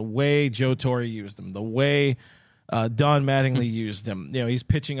career, the way Joe Torre used him, the way Don Mattingly used him. He's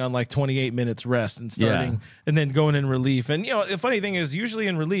pitching on like 28 minutes rest and starting and then going in relief. And, the funny thing is usually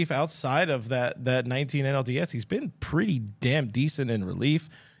in relief outside of that 19 NLDS, he's been pretty damn decent in relief.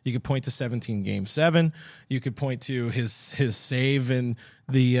 You could point to 17 Game 7. You could point to his save in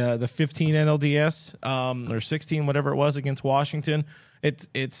the 15 NLDS or 16, whatever it was against Washington.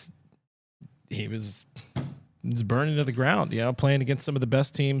 He was burning to the ground, playing against some of the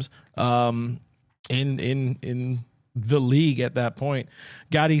best teams in the league at that point.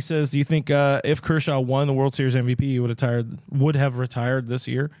 Gotti says, do you think if Kershaw won the World Series MVP, he would have retired this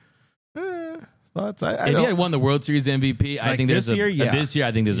year? thoughts? If he had won the World Series MVP, I think this year, this year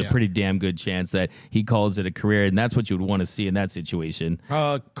I think there's a pretty damn good chance that he calls it a career, and that's what you would want to see in that situation.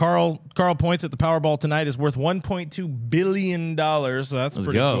 Carl points at the Powerball tonight is worth $1.2 billion. So that's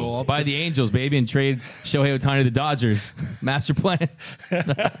pretty cool. Let's buy the Angels, baby, and trade Shohei Ohtani to the Dodgers. Master plan.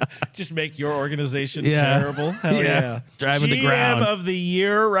 Just make your organization terrible. Hell yeah. Driving the ground. GM of the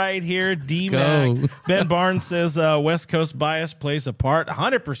year right here, D-Mac. Ben Barnes says West Coast bias plays a part.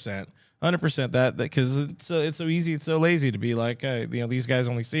 100%. 100% that because it's so easy, it's so lazy to be like, these guys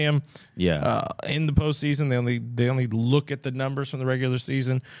only see him in the postseason. They only look at the numbers from the regular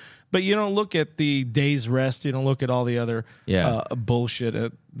season, but you don't look at the days rest. You don't look at all the other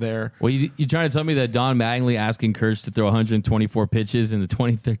bullshit there. Well, you're trying to tell me that Don Mattingly asking Kurtz to throw 124 pitches in the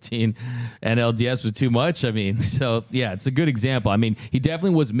 2013 NLDS was too much? I mean, so yeah, it's a good example. I mean, he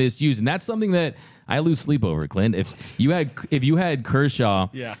definitely was misused, and that's something that I lose sleep over, Clint. If you had Kershaw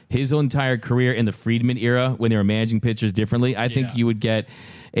his entire career in the Friedman era when they were managing pitchers differently, I think you would get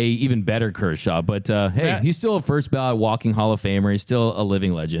a even better Kershaw. But hey, he's still a first ballot walking Hall of Famer. He's still a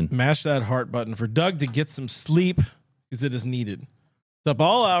living legend. Mash that heart button for Doug to get some sleep because it is needed. It's up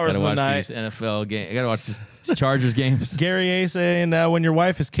all hours of the night. These NFL games. I gotta watch these Chargers games. Gary A saying when your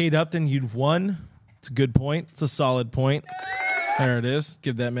wife is Kate Upton, you've won. It's a good point. It's a solid point. There it is.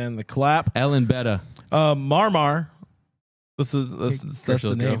 Give that man the clap. Ellen Betta. Marmar. That's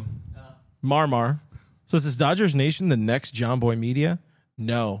the name. Marmar. So is Dodgers Nation the next John Boy Media?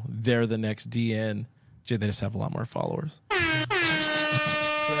 No, they're the next DN. Jay, they just have a lot more followers.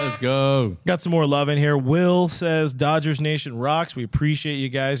 Let's go. Got some more love in here. Will says Dodgers Nation rocks. We appreciate you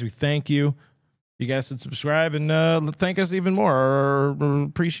guys. We thank you. You guys should subscribe and thank us even more or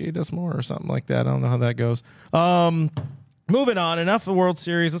appreciate us more or something like that. I don't know how that goes. Moving on, enough of the World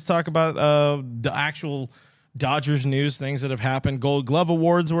Series. Let's talk about the actual Dodgers news, things that have happened. Gold Glove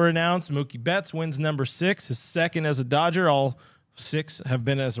Awards were announced. Mookie Betts wins number 6, his second as a Dodger. All 6 have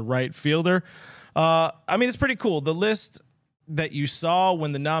been as a right fielder. I mean, it's pretty cool. The list that you saw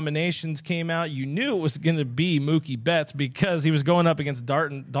when the nominations came out, you knew it was going to be Mookie Betts because he was going up against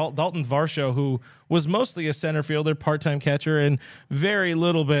Dalton Varsho, who was mostly a center fielder, part-time catcher, and very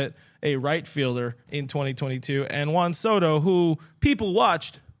little bit a right fielder in 2022. And Juan Soto, who people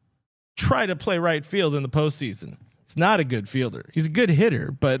watched try to play right field in the postseason. It's not a good fielder. He's a good hitter,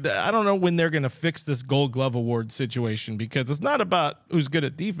 but I don't know when they're going to fix this Gold Glove Award situation because it's not about who's good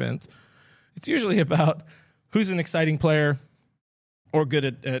at defense. It's usually about who's an exciting player or good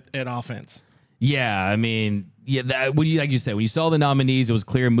at offense. Yeah, I mean, like you said, when you saw the nominees, it was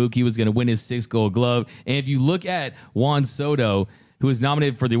clear Mookie was going to win his 6th Gold Glove. And if you look at Juan Soto, who was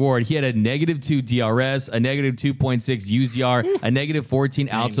nominated for the award, he had a -2 DRS, a -2.6 UZR, a -14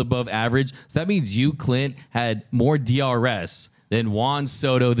 outs above average. So that means you, Clint, had more DRS than Juan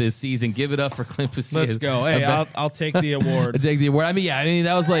Soto this season. Give it up for Clint Pasillas. Let's go. Hey, I'll take the award. Take the award. I mean,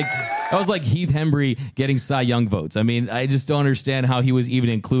 that was like Heath Hembry getting Cy Young votes. I mean, I just don't understand how he was even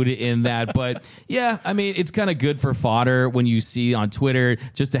included in that. But yeah, I mean, it's kind of good for fodder when you see on Twitter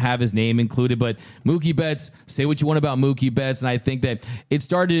just to have his name included. But Mookie Betts, say what you want about Mookie Betts, and I think that it's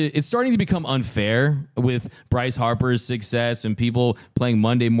starting to become unfair with Bryce Harper's success and people playing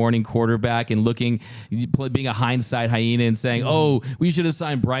Monday morning quarterback and being a hindsight hyena and saying, oh, we should have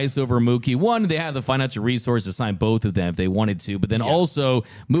signed Bryce over Mookie. One, they have the financial resource to sign both of them if they wanted to. But then also,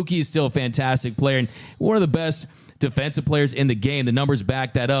 Mookie is still a fantastic player and one of the best defensive players in the game. The numbers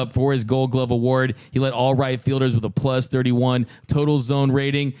back that up. For his Gold Glove Award, he led all right fielders with a +31 total zone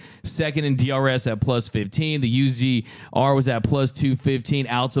rating, second in DRS at +15. The UZR was at +215,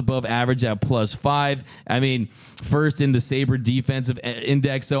 outs above average at +5. I mean, first in the Sabre defensive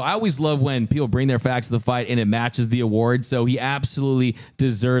index. So I always love when people bring their facts to the fight and it matches the award. So he absolutely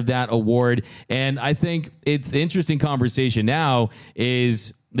deserved that award. And I think it's the interesting conversation now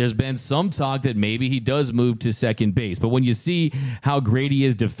is there's been some talk that maybe he does move to second base. But when you see how great he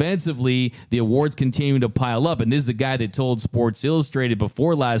is defensively, the awards continue to pile up. And this is a guy that told Sports Illustrated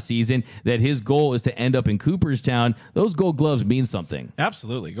before last season that his goal is to end up in Cooperstown. Those Gold Gloves mean something.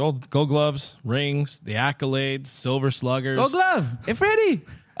 Absolutely. Gold Gloves, rings, the accolades, Silver Sluggers. Gold Glove. Hey, Freddie.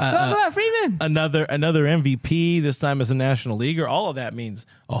 Gold Glove, Freeman. Another MVP, this time as a National Leaguer. All of that means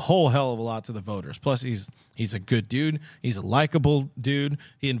a whole hell of a lot to the voters. Plus, he's a good dude. He's a likable dude.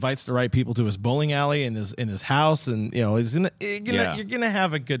 He invites the right people to his bowling alley in his house, and you know, you're gonna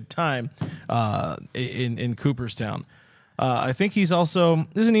have a good time in Cooperstown. I think he's also,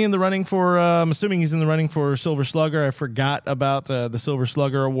 isn't he in the running for? I'm assuming he's in the running for Silver Slugger. I forgot about the Silver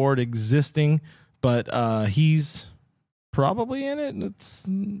Slugger award existing, but he's probably in it. Let's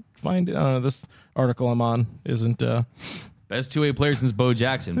find it. This article I'm on isn't Best two-way player since Bo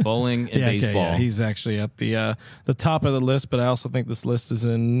Jackson, bowling and baseball. Yeah, he's actually at the top of the list, but I also think this list is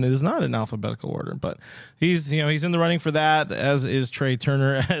not in alphabetical order. But he's in the running for that, as is Trey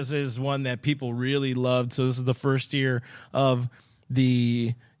Turner, as is one that people really loved. So this is the first year of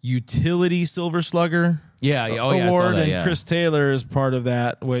the utility Silver Slugger award, and Chris Taylor is part of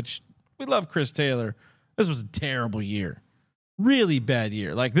that. Which we love Chris Taylor. This was a terrible year, really bad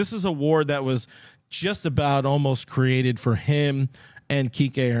year. Like this is an award that was just about almost created for him and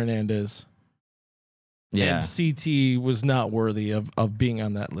Kike Hernandez. Yeah. And CT was not worthy of being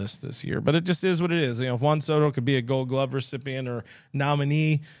on that list this year. But it just is what it is. If Juan Soto could be a Gold Glove recipient or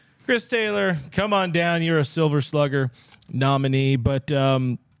nominee, Chris Taylor, come on down. You're a Silver Slugger nominee. But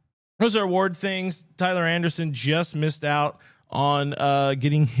those are award things. Tyler Anderson just missed out on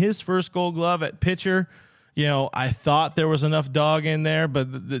getting his first Gold Glove at pitcher. I thought there was enough dog in there, but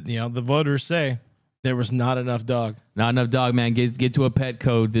the voters say there was not enough dog. Not enough dog, man. Get to a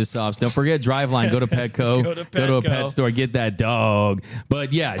Petco this off. Don't forget Driveline. Go to Petco. Go to a pet store. Get that dog.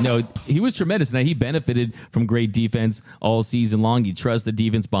 But yeah, no, he was tremendous. Now he benefited from great defense all season long. You trust the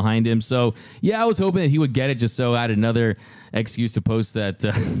defense behind him. So yeah, I was hoping that he would get it just so I had another excuse to post that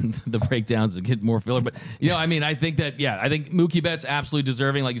the breakdowns and get more filler. But I think Mookie Betts absolutely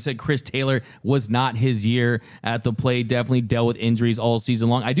deserving. Like you said, Chris Taylor was not his year at the plate. Definitely dealt with injuries all season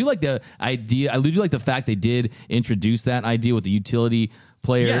long. I do like the idea. I do like the fact they did introduce that idea with the utility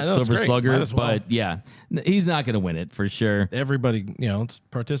player, Silver Slugger. But yeah, he's not going to win it for sure. Everybody, it's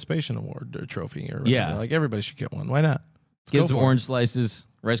participation award or trophy. Or like everybody should get one. Why not? Give some orange slices,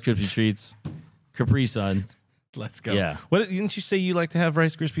 Rice Krispie treats, Capri Sun. Let's go. Yeah. What didn't you say you like to have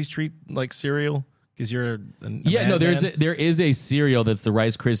Rice Krispies treat like cereal? Because you're there is a cereal that's the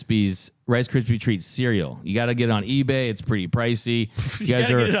Rice Krispie treat cereal. You got to get it on eBay. It's pretty pricey. You guys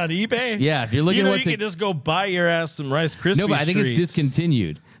get it on eBay. Yeah, if you're looking, you can just go buy your ass some Rice Krispies. No, but I think it's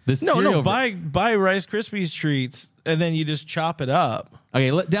discontinued. Buy Rice Krispies treats and then you just chop it up. Okay,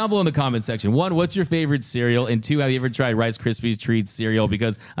 down below in the comment section. 1, what's your favorite cereal? And 2, have you ever tried Rice Krispies treats cereal?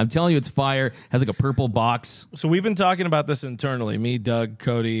 Because I'm telling you, it's fire. Has like a purple box. So we've been talking about this internally. Me, Doug,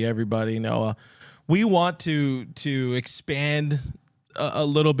 Cody, everybody, Noah. We want to expand a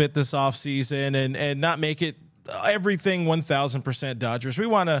little bit this offseason and not make it everything 1,000% Dodgers. We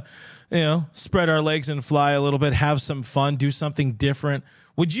want to, spread our legs and fly a little bit, have some fun, do something different.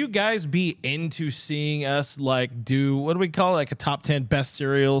 Would you guys be into seeing us do what do we call it, like a top 10 best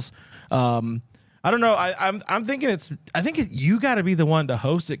cereals? I don't know. I'm thinking you got to be the one to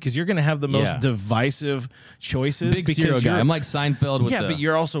host it because you're going to have the most divisive choices. Big cereal guy. I'm like Seinfeld. But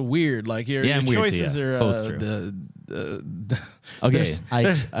you're also weird. Like your choices are okay.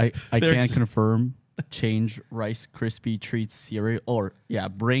 I can confirm. Change Rice Krispie treats cereal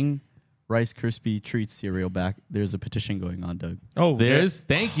bring Rice Krispie treats cereal back. There's a petition going on, Doug. Oh,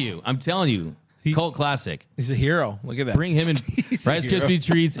 thank you. I'm telling you. Cult classic. He's a hero. Look at that. Bring him in Rice Krispie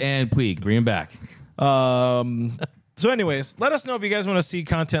treats and Puig. Bring him back. So anyways, let us know if you guys want to see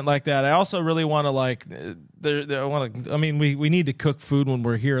content like that. I also really want to we need to cook food when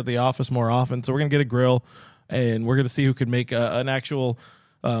we're here at the office more often. So we're going to get a grill and we're going to see who can make an actual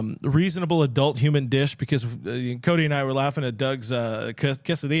reasonable adult human dish because Cody and I were laughing at Doug's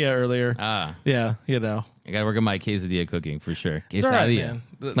quesadilla earlier. Yeah, I got to work on my quesadilla cooking for sure. Quesadilla. Right,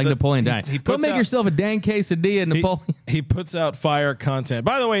 man. Napoleon Dynamite. Go make yourself a dang quesadilla, Napoleon. He puts out fire content.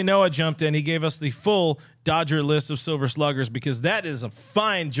 By the way, Noah jumped in. He gave us the full Dodger list of Silver Sluggers because that is a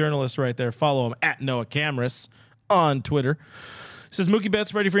fine journalist right there. Follow him at Noah Camrus on Twitter. It says Mookie Betts,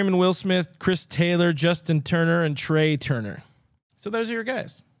 Freddie Freeman, Will Smith, Chris Taylor, Justin Turner, and Trey Turner. So those are your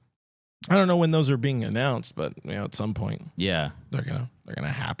guys. I don't know when those are being announced, but at some point, they're gonna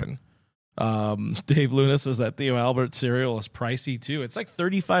happen. Dave Luna says that Theo Albert cereal is pricey too. It's like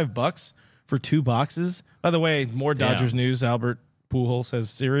 $35 for 2 boxes. By the way, more Dodgers news. Albert Pujols has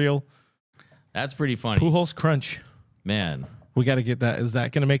cereal. That's pretty funny. Pujols Crunch, man. We got to get that. Is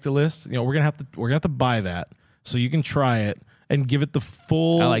that going to make the list? We're gonna have to buy that so you can try it and give it the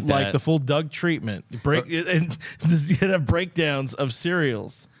full the full Doug treatment. And have breakdowns of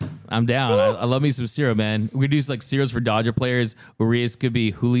cereals. I'm down. I love me some cereal, man. We could do cereals for Dodger players. Urias could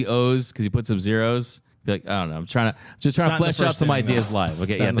be Julio's because he put some zeros. Be like, I don't know. I'm just trying to flesh out some ideas live.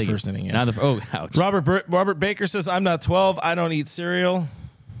 Okay, in the first inning. Ouch. Robert Baker says, "I'm not 12. I don't eat cereal."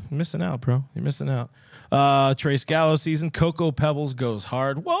 You're missing out, bro. You're missing out. Trace Gallo season. Cocoa Pebbles goes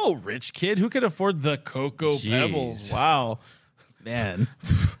hard. Whoa, rich kid. Who could afford the Cocoa Pebbles? Wow. Man,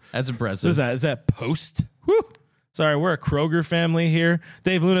 that's impressive. What is that? Is that Post? Woo. Sorry, we're a Kroger family here.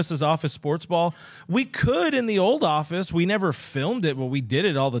 Dave Luna says office sports ball. We could in the old office. We never filmed it, but we did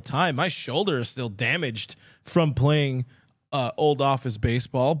it all the time. My shoulder is still damaged from playing old office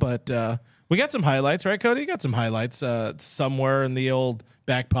baseball, but we got some highlights, right, Cody? You got some highlights somewhere in the old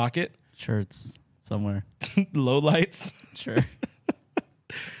back pocket. Sure, it's somewhere. Low lights. Sure.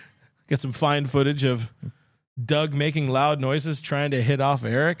 Get some fine footage of Doug making loud noises trying to hit off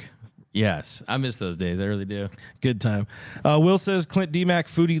Eric. Yes, I miss those days. I really do. Good time. Will says Clint DMAC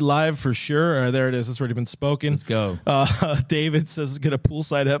foodie live for sure. There it is. It's already been spoken. Let's go. David says get a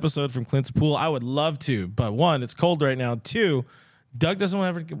poolside episode from Clint's pool. I would love to, but one, it's cold right now. Two, Doug doesn't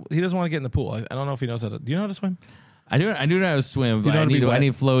want to. He doesn't want to get in the pool. I don't know if he knows how to. Do you know how to swim? I do know how to swim, but I need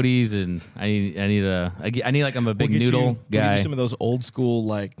floaties, and I need like I'm a big noodle guy. We'll get you some of those old school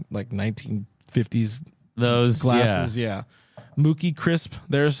like 1950s those glasses. Yeah. Mookie Crisp.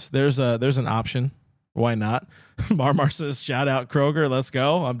 There's an option. Why not? Marmar says shout out Kroger. Let's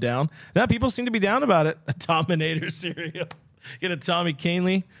go. I'm down. Now people seem to be down about it. A Tominator cereal. Get a Tommy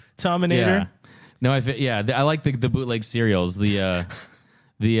Canely Tominator. Yeah. No, I like the bootleg cereals. The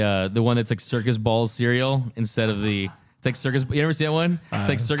one that's like circus ball cereal instead of it's like circus. You ever see that one? It's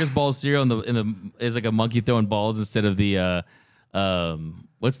like circus ball cereal and is like a monkey throwing balls instead of the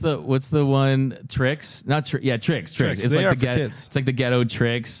what's the one Tricks? Not Tricks. It's like kids. It's like the ghetto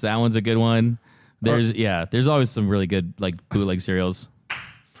Tricks. That one's a good one. There's always some really good like bootleg cereals.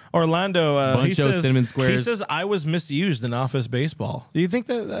 Orlando, he says cinnamon squares. He says I was misused in office baseball. Do you think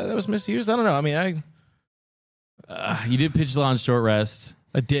that was misused? I don't know. I mean, you did pitch on short rest.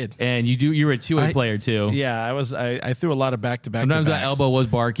 I did, and you were a two-way player too. Yeah, I was. I threw a lot of back-to-back. Sometimes that elbow was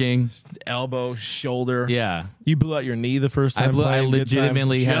barking. Elbow, shoulder. Yeah, you blew out your knee the first time. I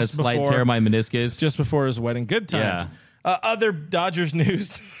legitimately had a slight tear of my meniscus just before his wedding. Good times. Yeah. Other Dodgers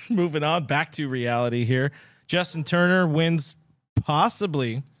news. Moving on back to reality here. Justin Turner wins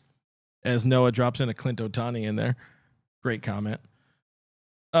possibly, as Noah drops in a Clint Ohtani in there. Great comment.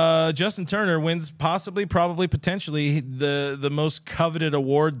 Justin Turner wins possibly, probably, potentially the most coveted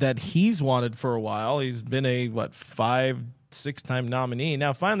award that he's wanted for a while. He's been a 5-6 time nominee.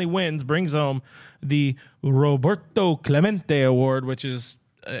 Now finally wins, brings home the Roberto Clemente Award, which is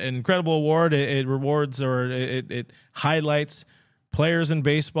an incredible award. It rewards or it highlights players in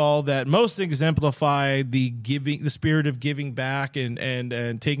baseball that most exemplify the spirit of giving back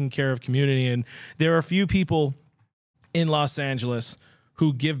and taking care of community. And there are a few people in Los Angeles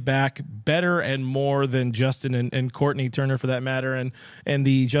who give back better and more than Justin and Courtney Turner, for that matter, and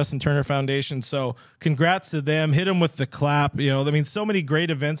the Justin Turner Foundation. So congrats to them. Hit them with the clap. You know, I mean, so many great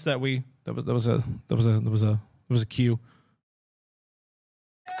events that was a cue.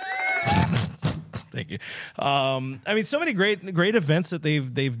 Thank you. I mean, so many great events that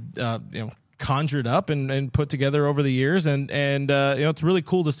they've conjured up and put together over the years, and it's really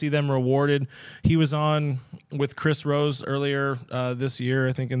cool to see them rewarded. He was on with Chris Rose earlier this year,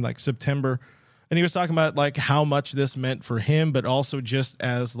 I think in like September, and he was talking about like how much this meant for him, but also just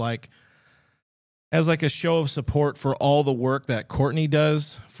as like a show of support for all the work that Courtney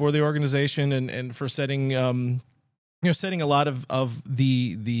does for the organization and for setting setting a lot of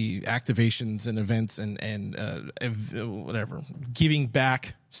the activations and events and whatever, giving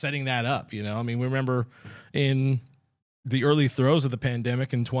back, setting that up. You know, I mean, we remember in the early throes of the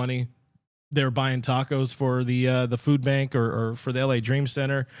pandemic in 2020, they were buying tacos for the food bank or for the LA Dream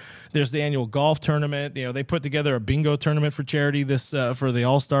Center. There's the annual golf tournament. You know, they put together a bingo tournament for charity for the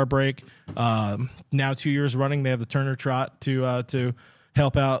All-Star break. Now 2 years running, they have the Turner Trot to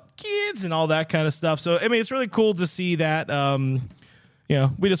help out kids and all that kind of stuff. So, I mean, it's really cool to see that.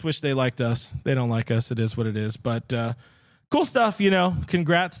 We just wish they liked us. They don't like us. It is what it is. But cool stuff,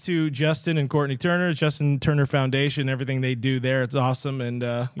 Congrats to Justin and Courtney Turner, Justin Turner Foundation, everything they do there. It's awesome.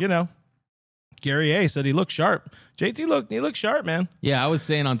 And, Gary A said he looked sharp. JT he looked sharp, man. Yeah, I was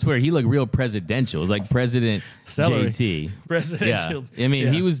saying on Twitter, he looked real presidential. It was like President Celery. JT. Presidential. Yeah. I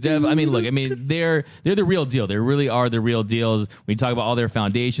mean, he was they're the real deal. They really are the real deals. We talk about all their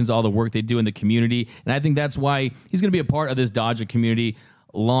foundations, all the work they do in the community. And I think that's why he's going to be a part of this Dodger community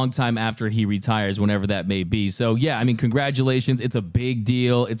a long time after he retires, whenever that may be. So, yeah, I mean, congratulations. It's a big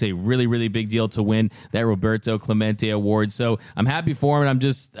deal. It's a really, really big deal to win that Roberto Clemente Award. So I'm happy for him.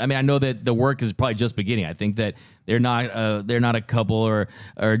 And I know that the work is probably just beginning. I think that they're not a couple or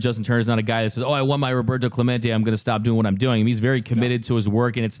Justin Turner's not a guy that says, oh, I won my Roberto Clemente, I'm going to stop doing what I'm doing. He's very committed to his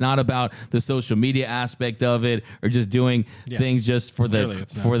work, and it's not about the social media aspect of it or just doing things just for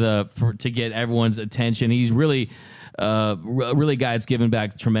to get everyone's attention. He's really a guy that's given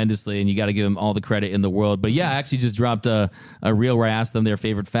back tremendously, and you got to give him all the credit in the world. But yeah, I actually just dropped a reel where I asked them their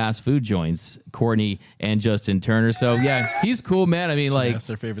favorite fast food joints, Courtney and Justin Turner. So yeah, he's cool, man. I mean, like, that's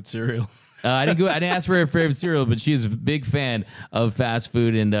their favorite cereal. I didn't ask for her favorite cereal, but she's a big fan of fast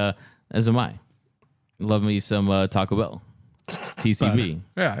food, and as am I. Love me some Taco Bell. TCB.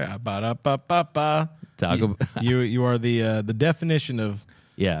 Yeah. Ba-da-ba-ba-ba. You are the definition of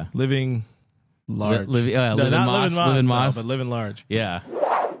living large. Living not living Moss, but living large. Yeah.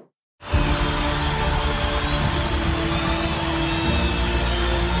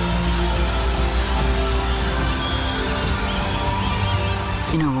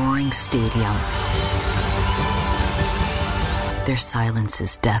 In a roaring stadium, their silence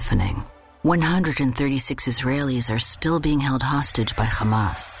is deafening. 136 Israelis are still being held hostage by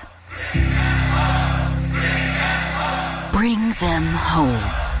Hamas. Bring them home.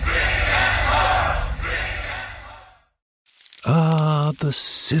 Ah, the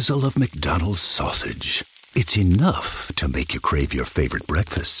sizzle of McDonald's sausage. It's enough to make you crave your favorite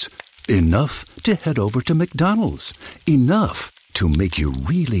breakfasts. Enough to head over to McDonald's. Enough to make you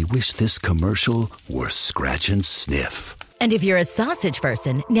really wish this commercial were scratch and sniff. And if you're a sausage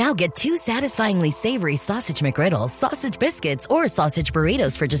person, now get 2 satisfyingly savory sausage McGriddles, sausage biscuits, or sausage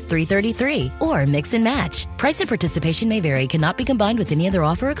burritos for just $3.33. Or mix and match. Price and participation may vary. Cannot be combined with any other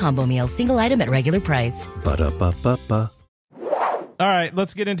offer or combo meal. Single item at regular price. Ba-da-ba-ba-ba. All right,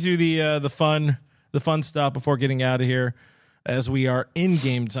 let's get into the fun stuff before getting out of here, as we are in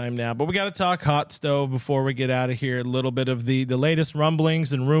game time now. But we got to talk hot stove before we get out of here. A little bit of the latest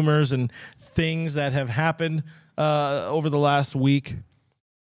rumblings and rumors and things that have happened over the last week.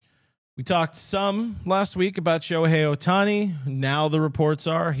 We talked some last week about Shohei Ohtani. Now the reports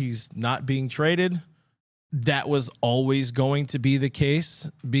are he's not being traded. That was always going to be the case,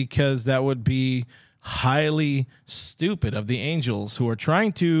 because that would be highly stupid of the Angels, who are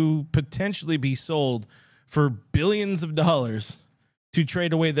trying to potentially be sold for billions of dollars to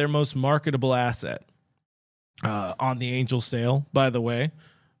trade away their most marketable asset. On the Angels sale, by the way,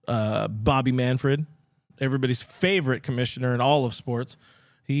 Bobby Manfred, everybody's favorite commissioner in all of sports,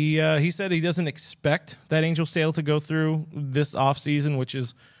 he said he doesn't expect that Angel sale to go through this offseason, which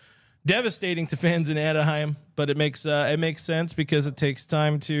is devastating to fans in Anaheim, but it makes sense, because it takes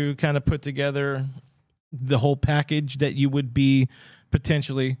time to kind of put together the whole package that you would be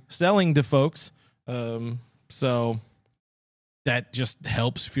potentially selling to folks. So that just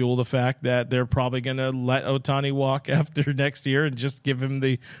helps fuel the fact that they're probably going to let Ohtani walk after next year and just give him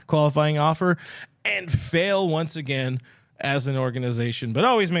the qualifying offer and fail once again as an organization. But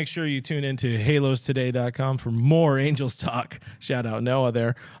always make sure you tune into halostoday.com for more Angels talk. Shout out Noah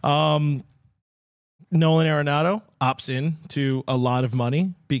there. Nolan Arenado opts in to a lot of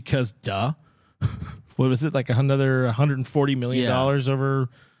money because what was it, like another $140 million over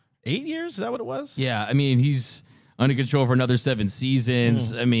 8 years? Is that what it was? Yeah, I mean, he's under control for another 7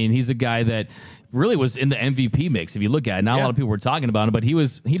 seasons. I mean, he's a guy that really was in the MVP mix. If you look at it, not a lot of people were talking about him, but he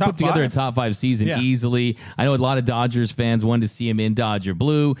put together a top 5 season easily. I know a lot of Dodgers fans wanted to see him in Dodger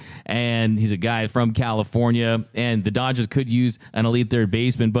blue, and he's a guy from California, and the Dodgers could use an elite third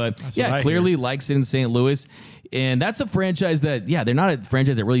baseman, but clearly likes it in St. Louis. And that's a franchise that, they're not a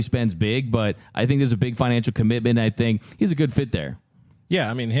franchise that really spends big, but I think there's a big financial commitment. And I think he's a good fit there.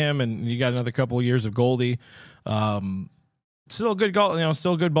 Yeah, I mean, him, and you got another couple of years of Goldie. Still a good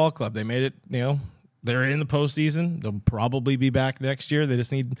still a good ball club. They made it, they're in the postseason. They'll probably be back next year. They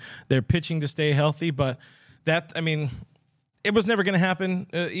just need their pitching to stay healthy. But it was never going to happen.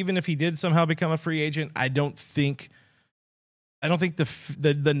 Even if he did somehow become a free agent, I don't think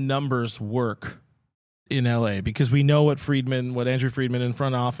the numbers work in LA, because we know what Andrew Friedman in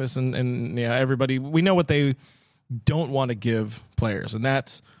front office and everybody, we know what they don't want to give players, and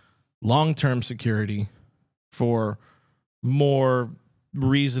that's long-term security for more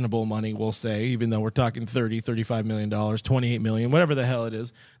reasonable money, we'll say, even though we're talking $35 million, $28 million, whatever the hell it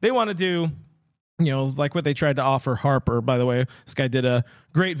is. They want to do, like what they tried to offer Harper. By the way, this guy did a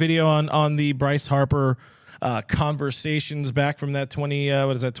great video on the Bryce Harper conversations back from that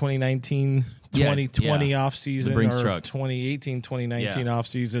 2019 offseason, or 2018, 2019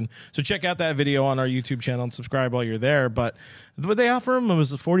 offseason. So check out that video on our YouTube channel and subscribe while you're there. But what they offer him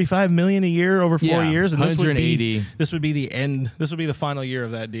was $45 million a year over 4 years, and this would be the end. This would be the final year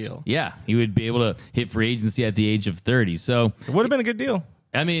of that deal. Yeah, he would be able to hit free agency at the age of 30. So it would have been a good deal.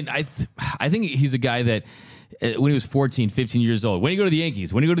 I mean, I think he's a guy that, when he was 14, 15 years old, when you go to the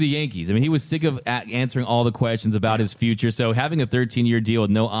Yankees, I mean, he was sick of answering all the questions about his future. So having a 13-year deal with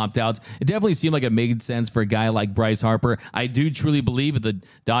no opt-outs, it definitely seemed like it made sense for a guy like Bryce Harper. I do truly believe that the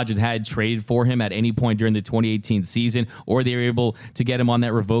Dodgers had traded for him at any point during the 2018 season, or they were able to get him on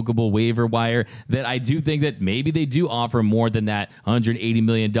that revocable waiver wire, that I do think that maybe they do offer more than that $180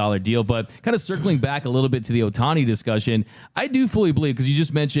 million deal. But kind of circling back a little bit to the Ohtani discussion, I do fully believe, because you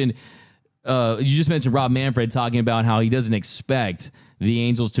just mentioned Rob Manfred talking about how he doesn't expect the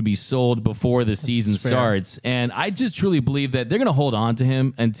Angels to be sold before the season starts. And I just truly believe that they're going to hold on to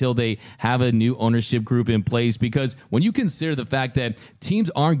him until they have a new ownership group in place, because when you consider the fact that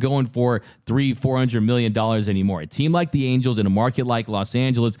teams aren't going for $300-400 million anymore, a team like the Angels in a market like Los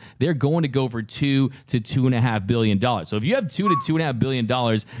Angeles, they're going to go for $2 to $2.5 billion. So if you have $2 to $2.5 billion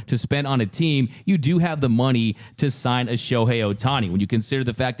to spend on a team, you do have the money to sign a Shohei Ohtani. When you consider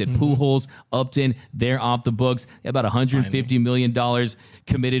the fact that Pujols, Upton, they're off the books, they have about $150 million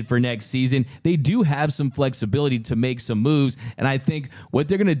committed for next season. They do have some flexibility to make some moves, and I think what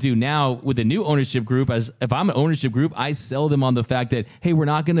they're going to do now with the new ownership group, as if I'm an ownership group, I sell them on the fact that, hey, we're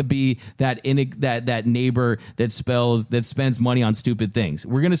not going to be that neighbor that spends money on stupid things.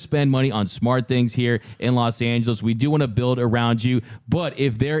 We're going to spend money on smart things here in Los Angeles. We do want to build around you, but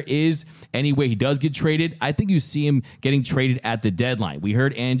if there is any way he does get traded, I think you see him getting traded at the deadline. We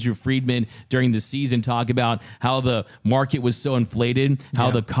heard Andrew Friedman during the season talk about how the market was so inflated,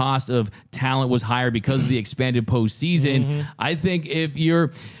 how the cost of talent was higher because of the expanded postseason. I think if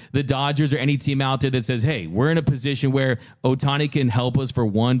you're the Dodgers or any team out there that says, hey, we're in a position where Ohtani can help us for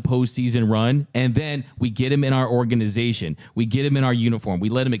one postseason run, and then we get him in our organization, we get him in our uniform, we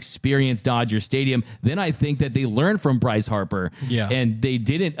let him experience Dodger Stadium, then I think that they learned from Bryce Harper, and they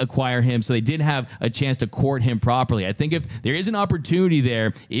didn't acquire him, so they didn't have a chance to court him properly. I think if there is an opportunity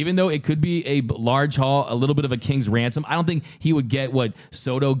there, even though it could be a large haul, a little bit of a king's ransom, I don't think he would get what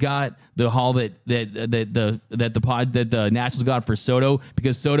Soto got, the haul that the Nationals got for Soto,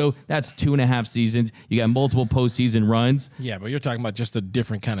 because Soto, that's 2.5 seasons. You got multiple postseason runs. Yeah, but you're talking about just a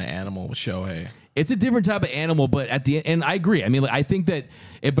different kind of animal with Shohei. It's a different type of animal, but at the end, and I agree. I mean, I think that,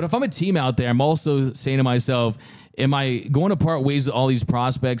 but if I'm a team out there, I'm also saying to myself, am I going to part ways with all these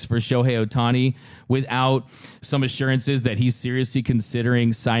prospects for Shohei Ohtani without some assurances that he's seriously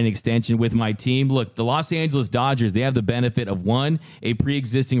considering signing an extension with my team? Look, the Los Angeles Dodgers, they have the benefit of, one, a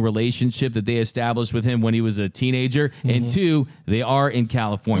pre-existing relationship that they established with him when he was a teenager, and two, they are in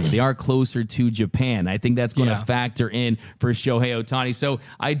California. They are closer to Japan. I think that's going to factor in for Shohei Ohtani. So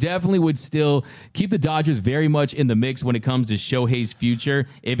I definitely would still keep the Dodgers very much in the mix when it comes to Shohei's future.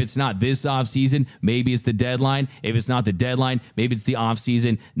 If it's not this offseason, maybe it's the deadline. If it's not the deadline, maybe it's the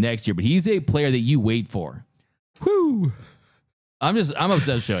offseason next year. But he's a player that you wait for. Whoo! I'm obsessed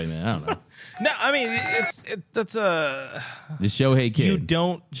with Shohei, man. I don't know. No, I mean that's the Shohei kid. You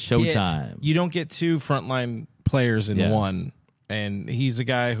don't Showtime. You don't get two frontline players in one, and he's a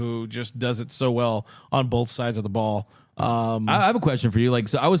guy who just does it so well on both sides of the ball. I have a question for you. Like,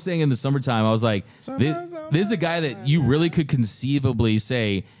 so I was saying in the summertime, I was like, this is a guy that you really could conceivably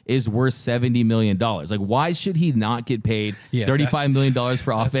say is worth $70 million. Like, why should he not get paid $35 million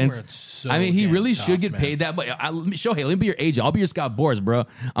for offense? I mean, he really should get paid that much. Shohei, let me be your agent. I'll be your Scott Boras, bro.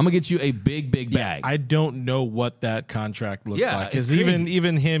 I'm gonna get you a big bag. I don't know what that contract looks like, because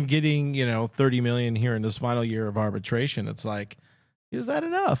even him getting $30 million here in this final year of arbitration, it's like, is that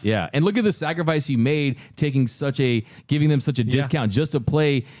enough? Yeah, and look at the sacrifice you made, giving them such a discount just to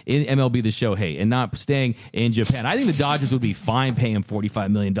play in MLB the Shohei and not staying in Japan. I think the Dodgers would be fine paying him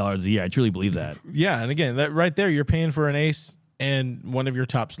 $45 million a year. I truly believe that. Yeah, and again, that right there, you're paying for an ace and one of your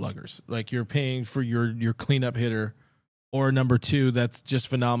top sluggers. Like, you're paying for your cleanup hitter or number two that's just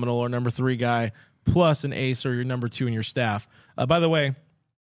phenomenal, or number three guy plus an ace, or your number two in your staff. By the way,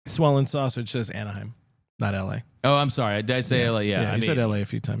 Swollen Sausage says Anaheim, not LA. Oh, I'm sorry. Did I say LA? Yeah, you said LA a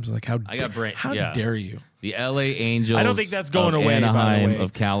few times. Like, how dare you? The LA Angels. I don't think that's going away. Anaheim, by the way,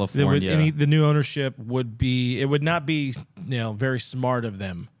 of California. The new ownership would not be very smart of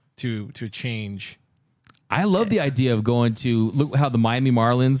them to change. I love the idea of going to look how the Miami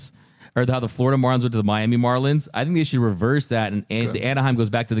Marlins, or how the Florida Marlins went to the Miami Marlins. I think they should reverse that, and the Anaheim goes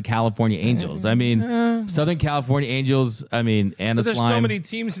back to the California Angels. I mean, Southern California Angels. I mean, there's so many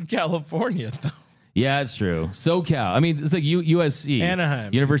teams in California, though. Yeah, it's true. SoCal. I mean, it's like USC,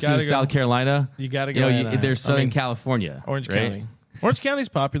 Anaheim, University of South Carolina. You got to go. Anaheim. They're Southern California, Orange County. Orange County's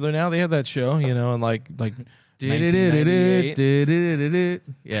popular now. They have that show, and like. Yeah,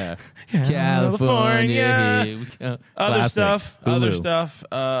 California. Here we go. Other stuff.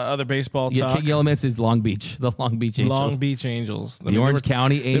 Other baseball talk. King Elements is Long Beach. The Long Beach Angels. Long Beach Angels. The Orange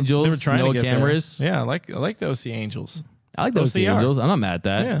County Angels. They were trying to get cameras. There. Yeah, I like the OC Angels. I like the OC Angels. I'm not mad at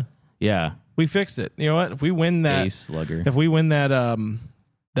that. Yeah. We fixed it. You know what? If we win that Ace slugger. If we win that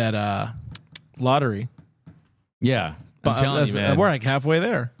lottery. Yeah. I'm telling you, man. We're like halfway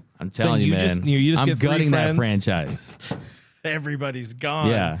there. I'm telling you, man. You just I'm get gutting that friends. franchise. Everybody's gone.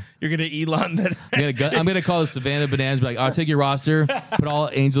 Yeah. You're going to Elon that. I'm going to call the Savannah Bananas, be like, I'll take your roster, put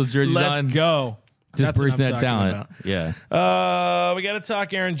all Angels jerseys on. Let's go. Disperse that talent. About. Yeah. We got to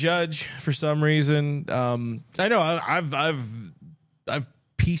talk Aaron Judge for some reason. I know I've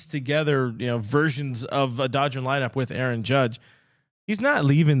piece together, versions of a Dodger lineup with Aaron Judge. He's not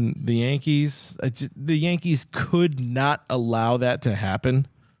leaving the Yankees. The Yankees could not allow that to happen,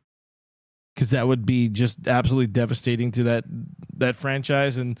 because that would be just absolutely devastating to that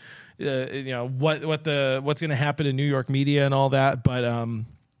franchise, and what's going to happen in New York media and all that. But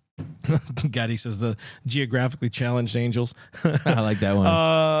God, he says the geographically challenged Angels. I like that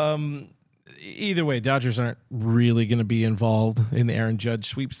one. Either way, Dodgers aren't really going to be involved in the Aaron Judge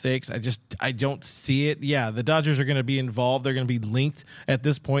sweepstakes. I don't see it. Yeah, the Dodgers are going to be involved. They're going to be linked at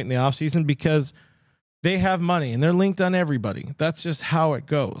this point in the offseason because they have money and they're linked on everybody. That's just how it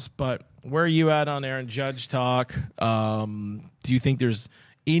goes. But where are you at on Aaron Judge talk? Do you think there's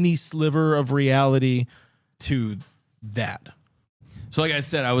any sliver of reality to that? So like I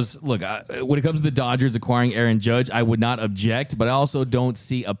said, when it comes to the Dodgers acquiring Aaron Judge, I would not object, but I also don't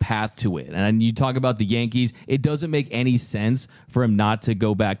see a path to it. And you talk about the Yankees, it doesn't make any sense for him not to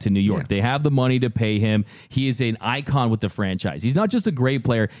go back to New York. Yeah. They have the money to pay him. He is an icon with the franchise. He's not just a great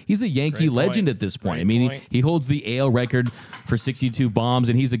player. He's a Yankee legend at this point. He holds the AL record for 62 bombs,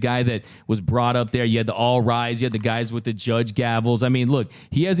 and he's a guy that was brought up there. You had the All Rise. You had the guys with the Judge gavels. Look,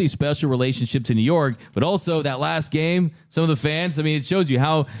 he has a special relationship to New York, but also that last game, some of the fans, it shows you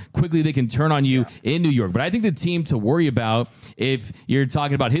how quickly they can turn on you in New York. But I think the team to worry about, if you're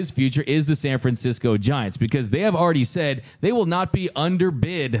talking about his future, is the San Francisco Giants, because they have already said they will not be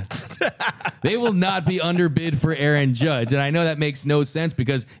underbid. They will not be underbid for Aaron Judge. And I know that makes no sense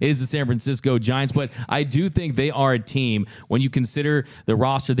because it is the San Francisco Giants, but I do think they are a team, when you consider the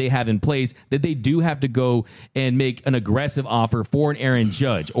roster they have in place, that they do have to go and make an aggressive offer for an Aaron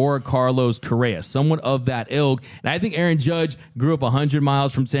Judge or a Carlos Correa, someone of that ilk. And I think Aaron Judge grew up 100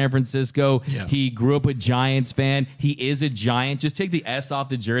 miles from San Francisco. Yeah. He grew up a Giants fan. He is a Giant. Just take the S off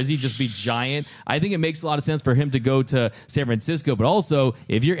the jersey. Just be Giant. I think it makes a lot of sense for him to go to San Francisco. But also,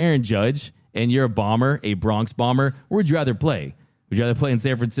 if you're Aaron Judge and you're a Bomber, a Bronx Bomber, where would you rather play? Would you rather play in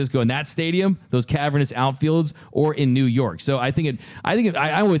San Francisco in that stadium, those cavernous outfields, or in New York? So I'm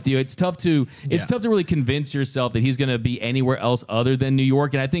with you. It's tough to really convince yourself that he's going to be anywhere else other than New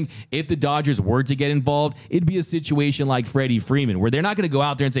York. And I think if the Dodgers were to get involved, it'd be a situation like Freddie Freeman, where they're not going to go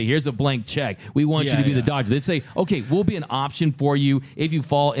out there and say, "Here's a blank check. We want you to be the Dodgers." They'd say, "Okay, we'll be an option for you if you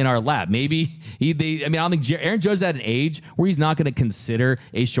fall in our lap." Maybe I don't think Aaron Judge is at an age where he's not going to consider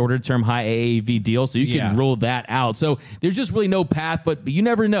a shorter term high AAV deal, so you can rule that out. So there's just really no path, but you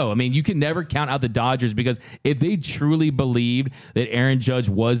never know. You can never count out the Dodgers, because if they truly believed that Aaron Judge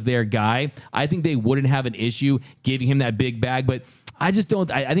was their guy, I think they wouldn't have an issue giving him that big bag. But I just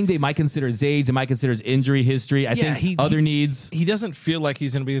don't. I think they might consider his age. They might consider his injury history. I think other needs. He doesn't feel like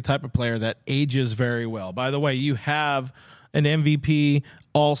he's going to be the type of player that ages very well. By the way, you have an MVP,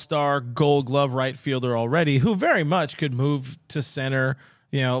 All-Star, Gold Glove right fielder already, who very much could move to center.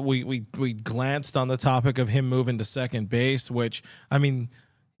 We glanced on the topic of him moving to second base, which, him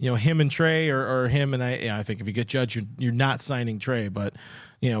and Trey or him and I think if you get Judge, you're not signing Trey, but,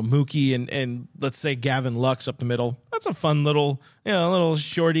 Mookie and let's say Gavin Lux up the middle. That's a fun little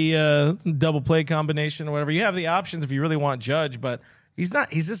shorty double play combination or whatever. You have the options if you really want Judge, but he's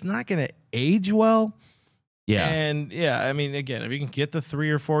just not going to age well. Yeah. And again, if you can get the 3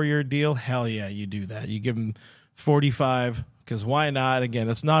 or 4 year deal, hell yeah, you do that. You give him 45. Because why not? Again,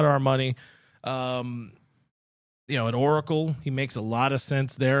 it's not our money. At Oracle, he makes a lot of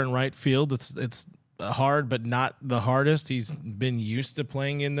sense there in right field. It's hard, but not the hardest. He's been used to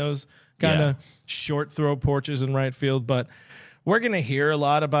playing in those kind of short throw porches in right field. But we're going to hear a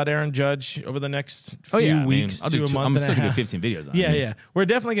lot about Aaron Judge over the next few weeks to a month and a half. I'm still do 15 videos on it. Yeah. We're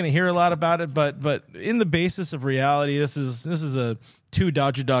definitely going to hear a lot about it. But in the basis of reality, this is a 2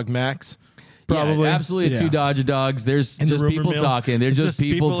 Dodger Dog max. Probably. Yeah, absolutely. 2 Dodger Dogs. There's just people talking. They're just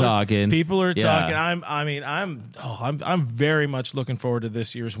people talking. People are talking. I'm very much looking forward to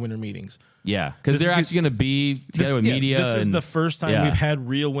this year's winter meetings. Yeah, because they're actually going to be together with media. This is the first time we've had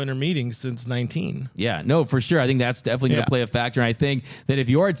real winter meetings since 19. Yeah, no, for sure. I think that's definitely going to play a factor. And I think that if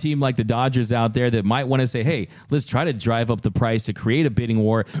you're a team like the Dodgers out there that might want to say, hey, let's try to drive up the price to create a bidding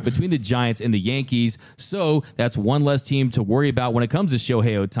war between the Giants and the Yankees. So that's one less team to worry about when it comes to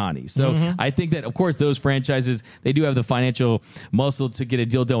Shohei Ohtani. So I think that, of course, those franchises, they do have the financial muscle to get a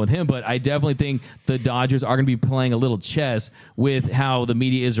deal done with him. But I definitely think the Dodgers are going to be playing a little chess with how the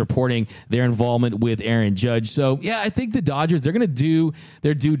media is reporting their involvement with Aaron Judge. So, I think the Dodgers, they're going to do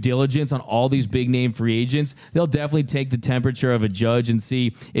their due diligence on all these big-name free agents. They'll definitely take the temperature of a Judge and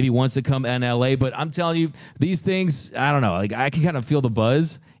see if he wants to come in L.A. But I'm telling you, these things, I don't know. Like, I can kind of feel the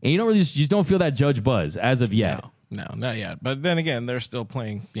buzz. And you don't really just don't feel that Judge buzz as of yet. not yet. But then again, they're still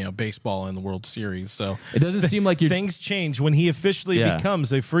playing, baseball in the World Series. So It doesn't seem like things change when he officially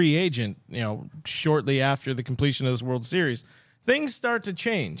becomes a free agent. Shortly after the completion of this World Series, things start to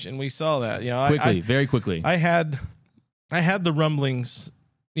change, and we saw that. quickly, very quickly. I had the rumblings,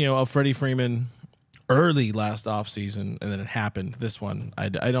 of Freddie Freeman early last offseason, and then it happened. This one, I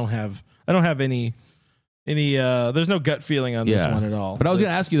don't have any. There's no gut feeling on this one at all. But I was going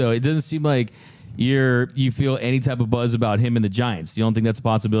to ask you though, it doesn't seem like you feel any type of buzz about him and the Giants. You don't think that's a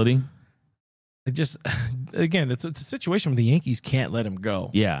possibility? It just, again, it's a situation where the Yankees can't let him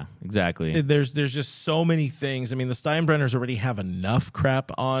go. Yeah, exactly. There's just so many things. I mean, the Steinbrenners already have enough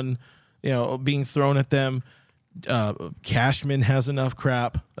crap on, being thrown at them. Cashman has enough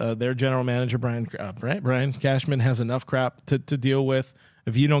crap. Their general manager Brian Cashman has enough crap to deal with.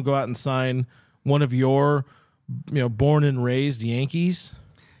 If you don't go out and sign one of your, born and raised Yankees.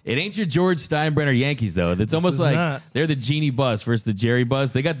 It ain't your George Steinbrenner Yankees, though. It's almost like they're the Genie Bus versus the Jerry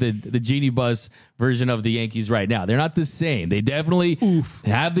Bus. They got the Genie Bus version of the Yankees right now. They're not the same. They definitely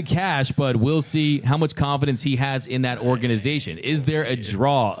have the cash, but we'll see how much confidence he has in that organization. Is there a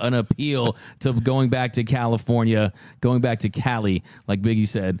draw, an appeal to going back to California, going back to Cali, like Biggie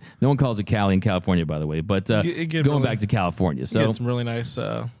said? No one calls it Cali in California, by the way, but going back to California. So get some really nice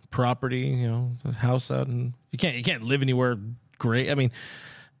property, a house out, and you can't live anywhere great. I mean,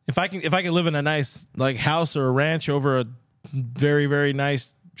 If I can live in a nice house or a ranch over a very, very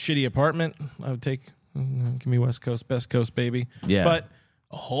nice shitty apartment, I would take. Give me West Coast, best coast, baby. Yeah. But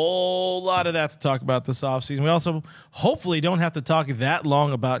a whole lot of that to talk about this offseason. We also hopefully don't have to talk that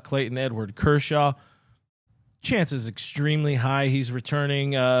long about Clayton Edward Kershaw. Chances extremely high he's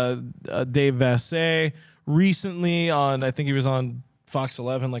returning. Dave Vassay recently I think he was on Fox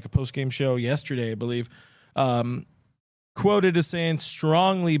 11, like a post-game show yesterday, I believe. Quoted as saying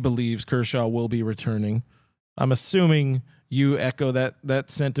strongly believes Kershaw will be returning. I'm assuming you echo that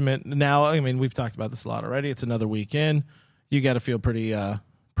sentiment. Now, I mean, we've talked about this a lot already. It's another weekend. You got to feel pretty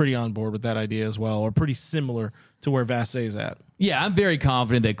on board with that idea as well, or pretty similar to where Vassay's at. Yeah, I'm very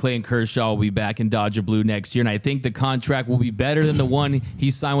confident that Clayton Kershaw will be back in Dodger Blue next year, and I think the contract will be better than the one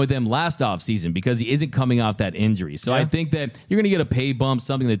he signed with them last offseason because he isn't coming off that injury. So I think that you're going to get a pay bump,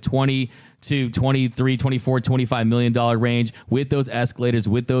 something in the 20 to 23, 24, $25 million range with those escalators,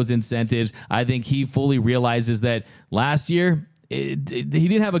 with those incentives. I think he fully realizes that last year he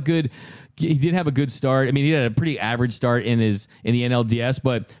didn't have a good start. I mean, he had a pretty average start in the NLDS,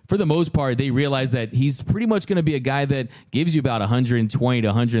 but for the most part, they realized that he's pretty much going to be a guy that gives you about 120 to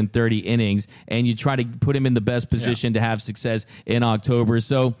 130 innings, and you try to put him in the best position to have success in October.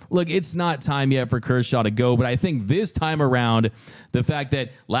 So, look, it's not time yet for Kershaw to go, but I think this time around, the fact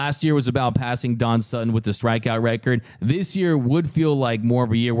that last year was about passing Don Sutton with the strikeout record, this year would feel like more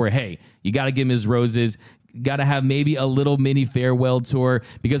of a year where, hey, you got to give him his roses. Got to have maybe a little mini farewell tour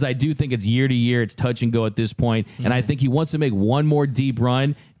because I do think it's year to year. It's touch and go at this point. And I think he wants to make one more deep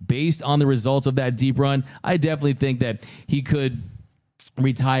run based on the results of that deep run. I definitely think that he could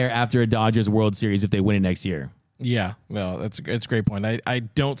retire after a Dodgers World Series if they win it next year. Yeah, no, it's a great point. I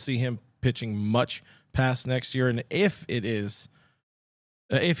don't see him pitching much past next year. And if he is,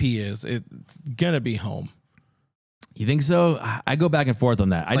 it's going to be home. You think so? I go back and forth on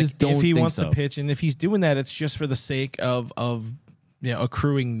that. I just don't think so. If he wants to pitch, and if he's doing that, it's just for the sake of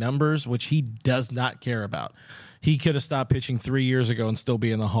accruing numbers, which he does not care about. He could have stopped pitching 3 years ago and still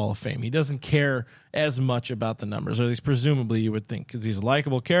be in the Hall of Fame. He doesn't care as much about the numbers, or at least presumably you would think, because he's a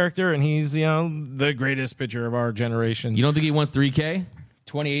likable character and he's the greatest pitcher of our generation. You don't think he wants 3K?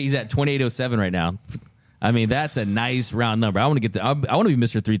 28. He's at 2807 right now. I mean, that's a nice round number. I want to get I want to be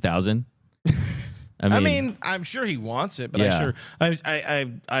Mr. 3000. I mean, I'm sure he wants it, but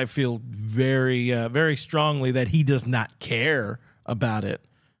I feel very, very strongly that he does not care about it.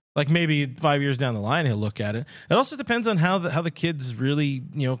 Like maybe 5 years down the line, he'll look at it. It also depends on how the kids really,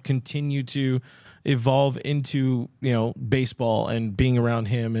 continue to evolve into, baseball and being around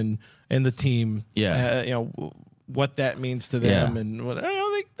him and the team. Yeah. What that means to them and what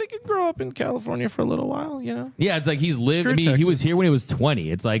they could grow up in California for a little while, Yeah, it's like he's lived. I mean, he was here when he was 20.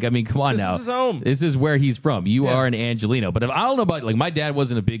 It's like, I mean, come on now. This is his home. This is where he's from. You are an Angelino. But if I don't know about, my dad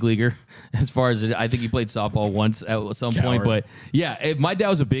wasn't a big leaguer as far as I think he played softball once at some point. But yeah, if my dad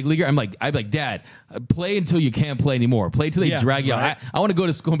was a big leaguer, I'd be like, Dad, play until you can't play anymore. Play till they drag you out. I want to go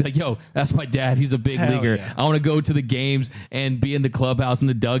to school and be like, yo, that's my dad. He's a big leaguer. Yeah. I want to go to the games and be in the clubhouse and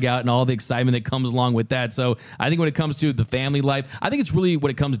the dugout and all the excitement that comes along with that. So I think when it comes to the family life, I think it's really what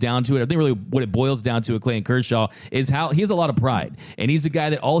what it comes down to, I think really what it boils down to with Clayton Kershaw is how he has a lot of pride. And he's a guy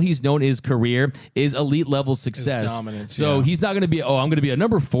that all he's known in his career is elite level success. Dominance, so he's not going to be, I'm going to be a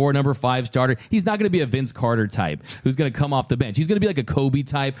number 4, number 5 starter. He's not going to be a Vince Carter type who's going to come off the bench. He's going to be like a Kobe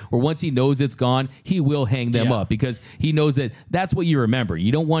type where once he knows it's gone, he will hang them up because he knows that that's what you remember.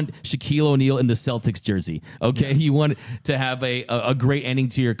 You don't want Shaquille O'Neal in the Celtics jersey. Okay. You want to have a great ending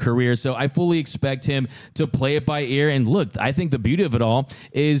to your career. So I fully expect him to play it by ear. And look, I think the beauty of it all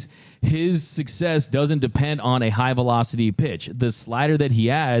is his success doesn't depend on a high velocity pitch. The slider that he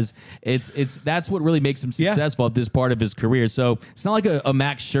has, that's what really makes him successful at this part of his career. So it's not like a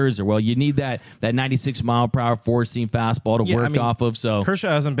Max Scherzer. Well, you need that 96 mile per hour 4-seam fastball to work off of. So Kershaw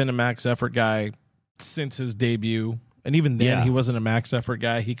hasn't been a max effort guy since his debut. And even then he wasn't a max effort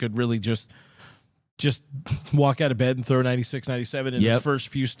guy. He could really just walk out of bed and throw 96, 97 in his first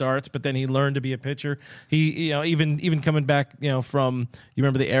few starts, but then he learned to be a pitcher. He, even coming back, from, you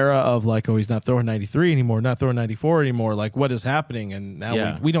remember the era of like, oh, he's not throwing 93 anymore, not throwing 94 anymore. Like, what is happening? And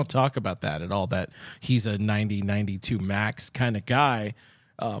now we don't talk about that at all, that he's a 90, 92 max kind of guy.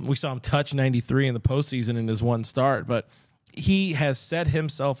 We saw him touch 93 in the postseason in his one start, but he has set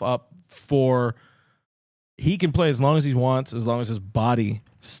himself up for, he can play as long as he wants, as long as his body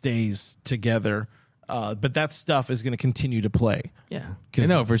stays together. But that stuff is going to continue to play. Yeah, I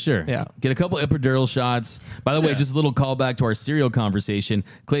know for sure. Yeah, get a couple epidural shots. By the way, just a little callback to our cereal conversation.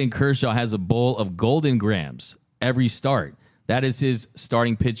 Clayton Kershaw has a bowl of Golden Grams every start. That is his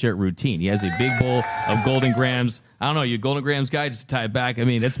starting pitcher routine. He has a big bowl of Golden Grams. I don't know, you a Golden Grams guy? Just to tie it back. I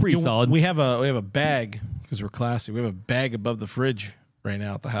mean, that's pretty solid. We have a bag because we're classy. We have a bag above the fridge right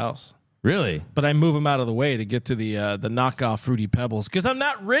now at the house. Really? But I move them out of the way to get to the knockoff Fruity Pebbles because I'm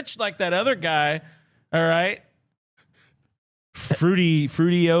not rich like that other guy. All right.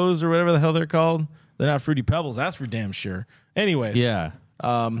 Fruity-O's or whatever the hell they're called. They're not Fruity Pebbles. That's for damn sure. Anyways. Yeah.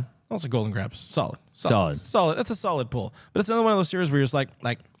 Also Golden Grabs. Solid. That's a solid pull. But it's another one of those cereals where you're just like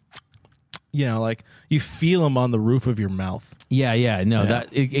you feel them on the roof of your mouth. Yeah. No, that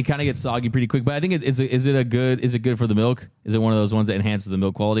it kind of gets soggy pretty quick. But I think is it good for the milk? Is it one of those ones that enhances the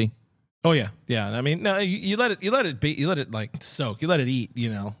milk quality? Oh yeah. I mean, no, you let it like soak. You let it eat,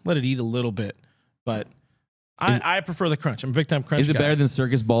 let it eat a little bit. But I prefer the crunch. I'm a big time crunch guy. Is it better than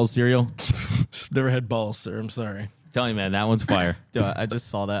Circus Balls cereal? Never had balls, sir. I'm sorry. Tell you, man, that one's fire. Dude, I just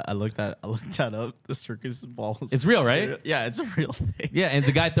saw that. I looked that up. The Circus Balls. It's real, right? cereal. Yeah, it's a real thing. Yeah, and it's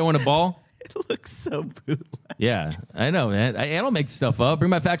a guy throwing a ball. It looks so bootleg. Yeah, I know, man. I don't make stuff up.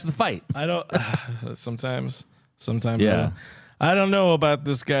 Bring my facts to the fight. I don't. Sometimes. Yeah. I don't know about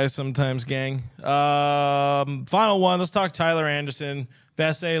this guy sometimes, gang. Final one. Let's talk Tyler Anderson.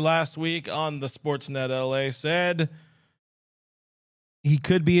 Vassay last week on the Sportsnet LA said he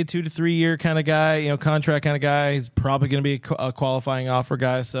could be a 2 to 3 year kind of guy, contract kind of guy. He's probably going to be a qualifying offer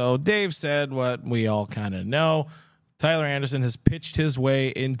guy. So Dave said what we all kind of know. Tyler Anderson has pitched his way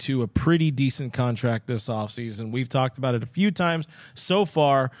into a pretty decent contract this offseason. We've talked about it a few times so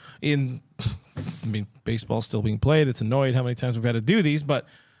far baseball's still being played. It's annoying how many times we've had to do these, but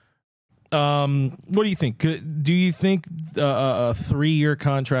what do you think? Do you think a 3-year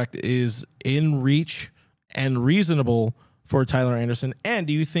contract is in reach and reasonable for Tyler Anderson? And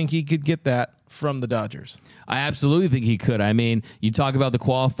do you think he could get that from the Dodgers? I absolutely think he could. I mean, you talk about the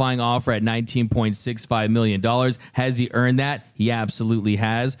qualifying offer at $19.65 million. Has he earned that? He absolutely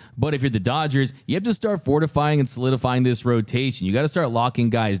has. But if you're the Dodgers, you have to start fortifying and solidifying this rotation. You got to start locking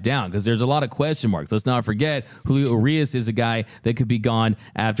guys down because there's a lot of question marks. Let's not forget Julio Urias is a guy that could be gone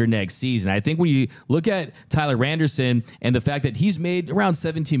after next season. I think when you look at Tyler Anderson and the fact that he's made around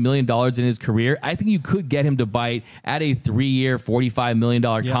 $17 million in his career, I think you could get him to bite at a 3-year, $45 million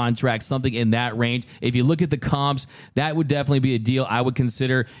contract, something in that range. If you look at the comps, that would definitely be a deal I would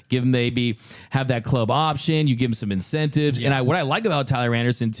consider. Give him maybe have that club option. You give him some incentives. Yeah. And what I like about Tyler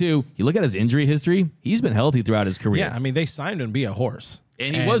Anderson too, you look at his injury history. He's been healthy throughout his career. Yeah, I mean they signed him to be a horse,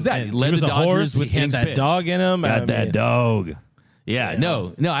 and he was that. He led the Dodgers with he had that dog in him. Got that dog. Yeah,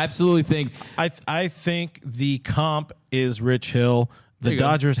 no, I absolutely think. I think the comp is Rich Hill. The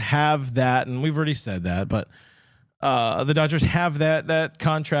Dodgers have that, and we've already said that, but. The Dodgers have that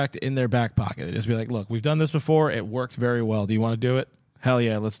contract in their back pocket. They just be like, look, we've done this before. It worked very well. Do you want to do it? Hell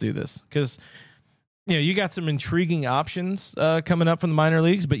yeah, let's do this. Because you got some intriguing options coming up from the minor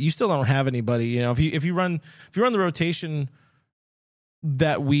leagues, but you still don't have anybody. If you run the rotation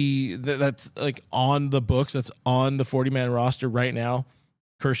that's like on the books, that's on the 40-man roster right now.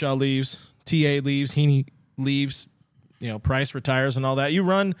 Kershaw leaves, TA leaves, Heaney leaves, Price retires and all that. You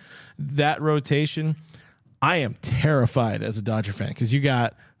run that rotation. I am terrified as a Dodger fan because you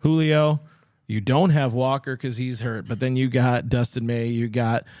got Julio, You don't have Walker because he's hurt, but then you got Dustin May, you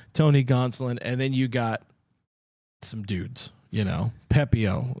got Tony Gonsolin, and then you got some dudes.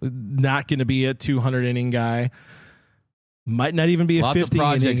 Pepio, not going to be a 200 inning guy. Might not even be a 50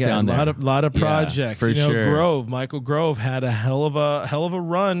 inning guy. A lot of projects. For sure. Michael Grove had a hell of a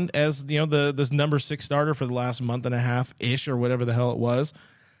run as this number 6 starter for the last month and a half ish or whatever the hell it was.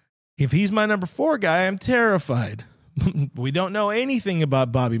 If he's my number 4 guy, I'm terrified. We don't know anything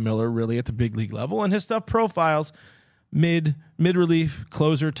about Bobby Miller really at the big league level, and his stuff profiles mid relief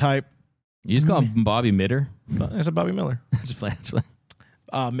closer type. You just call him Bobby Mitter? I said Bobby Miller. Just playing.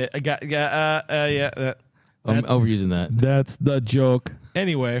 I'm overusing that. That's the joke.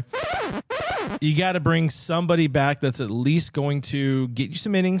 Anyway, you got to bring somebody back that's at least going to get you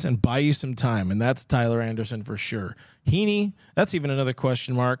some innings and buy you some time, and that's Tyler Anderson for sure. Heaney, that's even another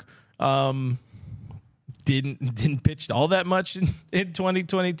question mark. Didn't pitch all that much in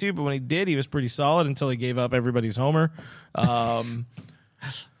 2022, but when he did, he was pretty solid until he gave up everybody's homer.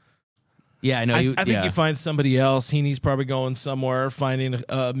 Yeah, I know. I think you find somebody else. Heaney's probably going somewhere, finding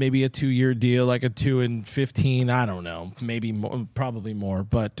maybe a 2-year deal, like a 2 and 15. I don't know, maybe more, probably more.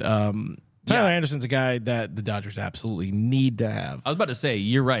 But Tyler Anderson's a guy that the Dodgers absolutely need to have. I was about to say,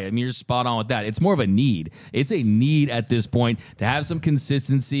 you're right. I mean, you're spot on with that. It's more of a need. It's a need at this point to have some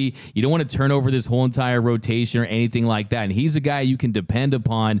consistency. You don't want to turn over this whole entire rotation or anything like that. And he's a guy you can depend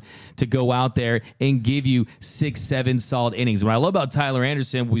upon to go out there and give you 6-7 solid innings. What I love about Tyler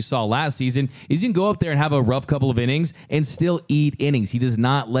Anderson, what we saw last season, is you can go up there and have a rough couple of innings and still eat innings. He does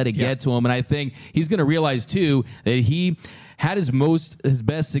not let it get to him. And I think he's going to realize, too, that he had his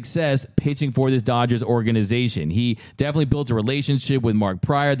best success pitching for this Dodgers organization. He definitely built a relationship with Mark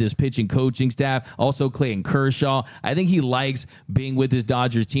Pryor, this pitching coaching staff, also Clayton Kershaw. I think he likes being with this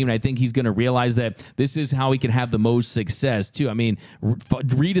Dodgers team, and I think he's going to realize that this is how he can have the most success, too. I mean,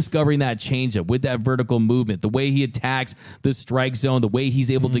 rediscovering that changeup with that vertical movement, the way he attacks the strike zone, the way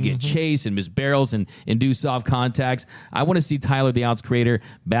he's able to get chased and miss barrels and do soft contacts. I want to see Tyler, the outs creator,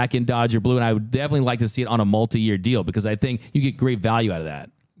 back in Dodger blue, and I would definitely like to see it on a multi-year deal because I think you get great value out of that.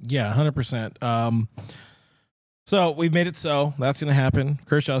 Yeah, 100%. So we've made it so. That's going to happen.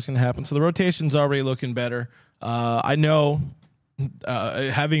 Kershaw's going to happen. So the rotation's already looking better. I know,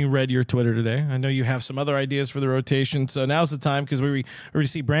 having read your Twitter today, I know you have some other ideas for the rotation. So now's the time because we already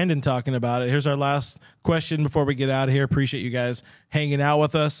see Brandon talking about it. Here's our last question before we get out of here. Appreciate you guys hanging out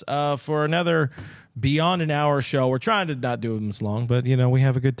with us for another beyond an hour show. We're trying to not do them this long, but we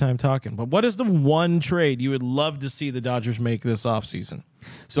have a good time talking. But what is the one trade you would love to see the Dodgers make this offseason?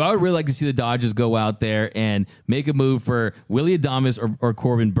 So I would really like to see the Dodgers go out there and make a move for Willy Adames or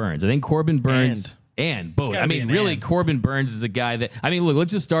Corbin Burns. I think Corbin Burns and both. I mean, really, Corbin Burns is a guy that, look,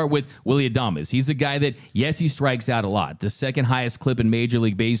 let's just start with Willy Adames. He's a guy that, yes, he strikes out a lot. The second highest clip in Major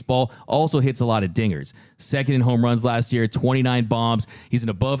League Baseball, also hits a lot of dingers. Second in home runs last year, 29 bombs. He's an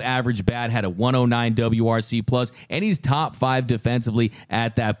above average bat, had a 109 WRC plus, and he's top 5 defensively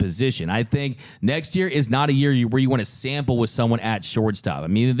at that position. I think next year is not a year where you want to sample with someone at shortstop. I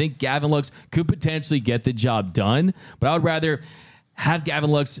think Gavin Lux could potentially get the job done, but I would rather have Gavin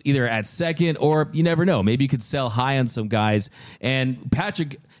Lux either at second, or you never know. Maybe you could sell high on some guys. And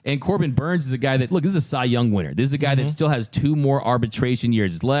Corbin Burns is a guy that, look, this is a Cy Young winner. This is a guy that still has 2 more arbitration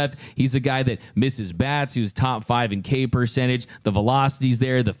years left. He's a guy that misses bats. He was top 5 in K percentage. The velocity's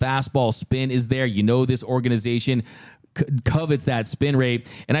there. The fastball spin is there. This organization covets that spin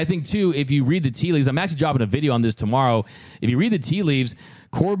rate. And I think, too, if you read the tea leaves, I'm actually dropping a video on this tomorrow. If you read the tea leaves,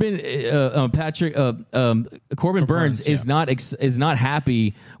 Corbin Burns is not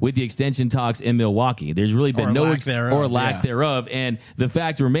happy with the extension talks in Milwaukee. There's really been lack thereof, and the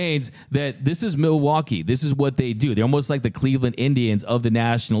fact remains that this is Milwaukee. This is what they do. They're almost like the Cleveland Indians of the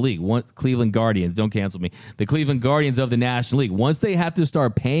National League. Cleveland Guardians, don't cancel me. The Cleveland Guardians of the National League. Once they have to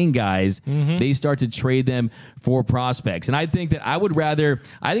start paying guys, they start to trade them for prospects. And I think that I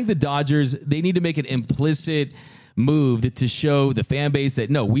think the Dodgers, they need to make an implicit move to show the fan base that,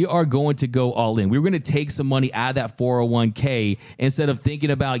 no, we are going to go all in. We're going to take some money out of that 401k instead of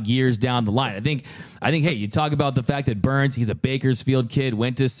thinking about years down the line. I think, hey, you talk about the fact that Burns, he's a Bakersfield kid,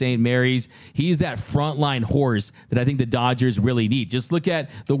 went to St. Mary's. He's that frontline horse that I think the Dodgers really need. Just look at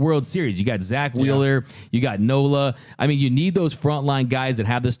the World Series. You got Zach Wheeler, you got Nola. You need those frontline guys that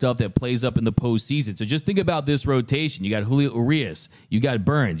have the stuff that plays up in the postseason. So just think about this rotation. You got Julio Urias, you got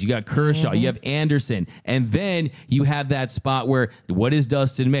Burns, you got Kershaw, you have Anderson, and then you have that spot where what is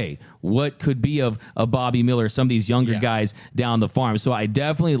Dustin May? What could be of a Bobby Miller, some of these younger guys down the farm. So I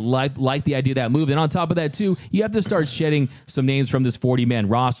definitely like the idea of that move. And on top of that, too, you have to start shedding some names from this 40-man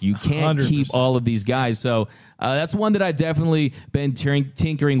roster. You can't 100%. keep all of these guys. So that's one that I've definitely been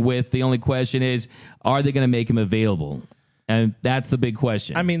tinkering with. The only question is, are they going to make him available? And that's the big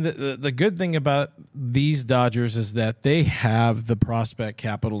question. I mean, the good thing about these Dodgers is that they have the prospect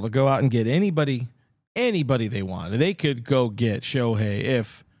capital to go out and get anybody they want. They could go get Shohei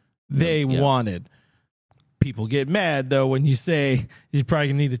if they wanted. People get mad, though, when you say you're probably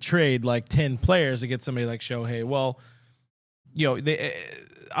going to need to trade like 10 players to get somebody like Shohei. Well, they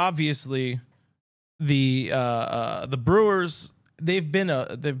obviously the Brewers, they've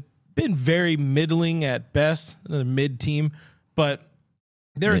been very middling at best, a mid team, but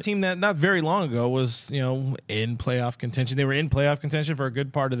they're a team that not very long ago was, in playoff contention. They were in playoff contention for a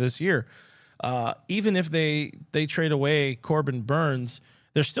good part of this year. Even if they trade away Corbin Burns,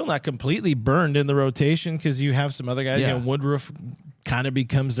 they're still not completely burned in the rotation because you have some other guys. Woodruff kind of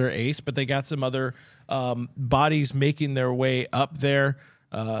becomes their ace, but they got some other bodies making their way up there.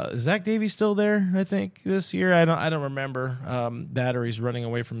 Zach Davies still there, I think, this year. I don't remember that, or he's running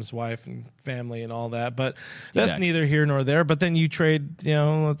away from his wife and family and all that. But that's neither here nor there. But then you trade,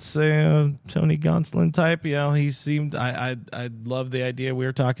 let's say a Tony Gonsolin type. He seemed. I love the idea we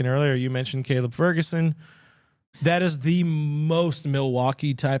were talking earlier. You mentioned Caleb Ferguson. That is the most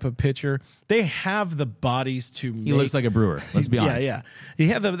Milwaukee type of pitcher. They have the bodies to make. He looks like a Brewer. Let's be honest. Yeah. They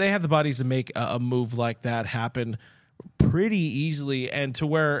have the bodies to make a move like that happen pretty easily, and to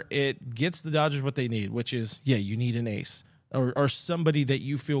where it gets the Dodgers what they need, which is, you need an ace or somebody that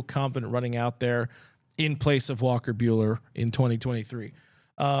you feel confident running out there in place of Walker Buehler in 2023.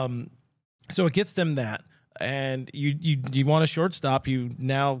 So it gets them that. And you want a shortstop, you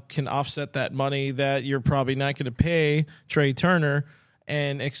now can offset that money that you're probably not going to pay Trey Turner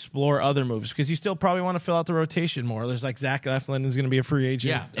and explore other moves, because you still probably want to fill out the rotation more. There's like Zach Eflin is going to be a free agent.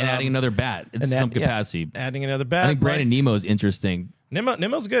 Yeah, and adding another bat in some capacity. Adding another bat. I think Brandon Nimmo is interesting.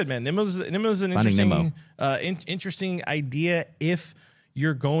 Nimmo's good, man. Nimmo's an interesting idea if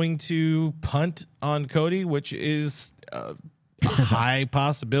you're going to punt on Cody, which is high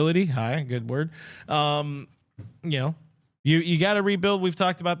possibility. High, good word. You got to rebuild. We've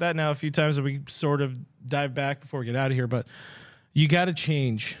talked about that now a few times, and we sort of dive back before we get out of here, but you got to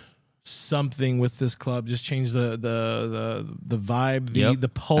change something with this club. Just change the vibe, the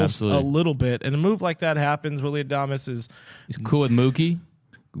pulse a little bit. And a move like that happens. Willie Adames he's cool with Mookie.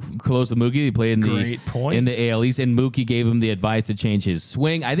 Close to Mookie. He played in the AL East, and Mookie gave him the advice to change his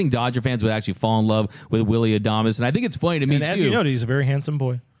swing. I think Dodger fans would actually fall in love with Willie Adames, and I think it's funny to me too. And as you know, he's a very handsome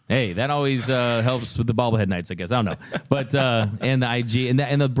boy. Hey, that always helps with the bobblehead nights, I guess. I don't know, but and the IG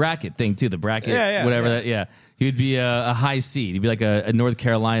and the bracket thing too. The bracket, whatever. He would be a high seed. He'd be like a North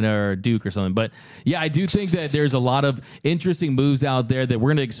Carolina or Duke or something. But yeah, I do think that there's a lot of interesting moves out there that we're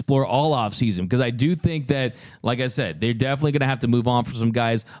going to explore all offseason, because I do think that, like I said, they're definitely going to have to move on for some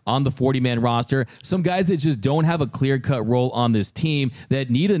guys on the 40-man roster, some guys that just don't have a clear-cut role on this team that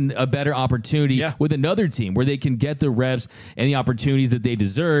need a better opportunity with another team where they can get the reps and the opportunities that they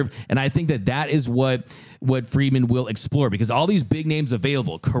deserve. And I think that is what Friedman will explore, because all these big names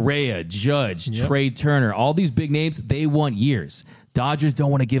available, Correa, Judge, Trey Turner, all these big names, they want years. Dodgers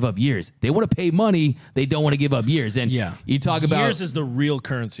don't want to give up years. They want to pay money. They don't want to give up years. And you talk about years is the real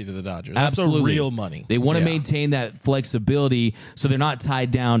currency to the Dodgers. That's the real money. They want to maintain that flexibility so they're not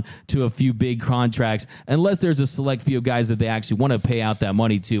tied down to a few big contracts, unless there's a select few of guys that they actually want to pay out that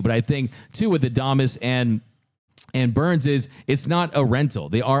money to. But I think, too, with Adames and Burns, it's not a rental.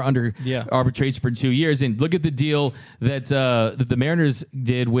 They are under arbitration for 2 years. And look at the deal that the Mariners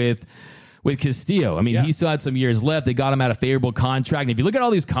did with Castillo. I mean, he still had some years left. They got him at a favorable contract. And if you look at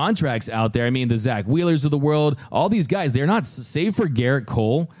all these contracts out there, I mean, the Zach Wheelers of the world, all these guys, they're not, save for Garrett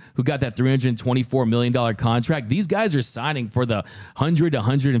Cole, who got that $324 million contract. These guys are signing for the $100 to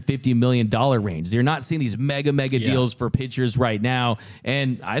 $150 million range. They're not seeing these mega deals for pitchers right now.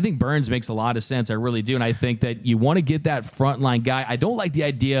 And I think Burns makes a lot of sense. I really do. And I think that you want to get that frontline guy. I don't like the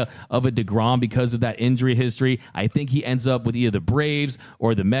idea of a DeGrom because of that injury history. I think he ends up with either the Braves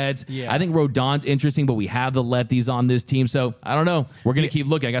or the Mets. I think Rodon's interesting, but we have the lefties on this team. So I don't know. We're going to keep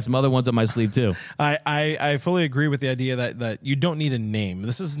looking. I got some other ones up my sleeve too. I fully agree with the idea that you don't need a name.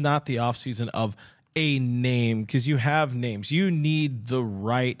 This is not the offseason of a name, because you have names. You need the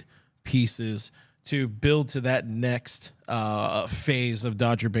right pieces to build to that next phase of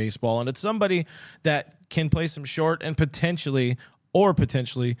Dodger baseball. And it's somebody that can play some short and potentially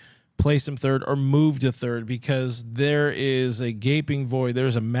place him third or move to third, because there is a gaping void.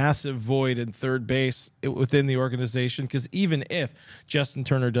 There's a massive void in third base within the organization, because even if Justin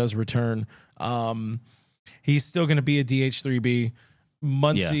Turner does return, he's still going to be a DH3B.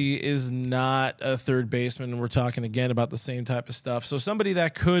 Muncy is not a third baseman. We're talking again about the same type of stuff. So somebody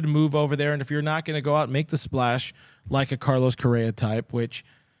that could move over there, and if you're not going to go out and make the splash like a Carlos Correa type, which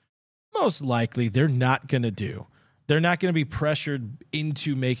most likely they're not going to do. They're not going to be pressured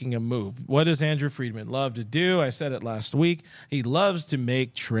into making a move. What does Andrew Friedman love to do? I said it last week. He loves to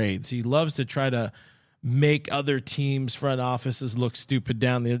make trades. He loves to try to make other teams' front offices look stupid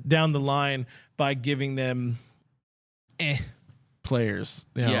down the line by giving them players.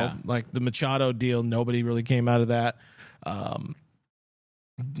 You know, like the Machado deal. Nobody really came out of that.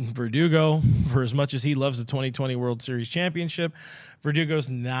 Verdugo, for as much as he loves the 2020 World Series championship, Verdugo's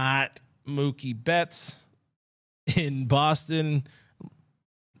not Mookie Betts in Boston.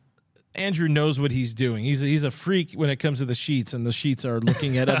 Andrew knows what he's doing. He's a freak when it comes to the sheets, and the sheets are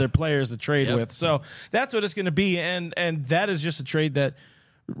looking at other players to trade with. So that's what it's going to be, and that is just a trade that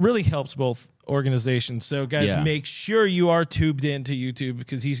really helps both organizations. So guys, make sure you are tubed into YouTube,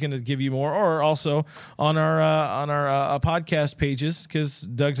 because he's going to give you more, or also on our podcast pages, because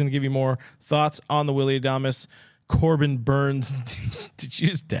Doug's going to give you more thoughts on the Willy Adames Corbin Burns. Did you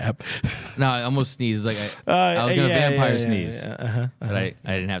just dab? No, I almost sneezed. Like I was gonna vampire sneeze, but I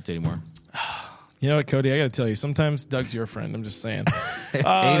didn't have to anymore. You know what, Cody? I got to tell you, sometimes Doug's your friend. I'm just saying.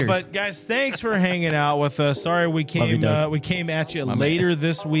 But guys, thanks for hanging out with us. Sorry we came at you later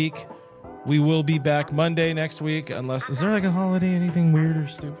this week. We will be back Monday next week, unless is there like a holiday, anything weird or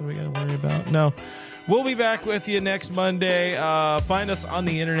stupid we got to worry about? No. We'll be back with you next Monday. Find us on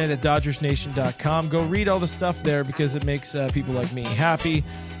the internet at DodgersNation.com. Go read all the stuff there, because it makes people like me happy.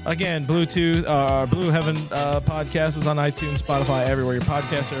 Again, Blue Heaven podcast is on iTunes, Spotify, everywhere your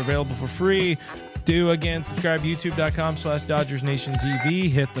podcasts are available for free. Subscribe YouTube.com/DodgersNationTV.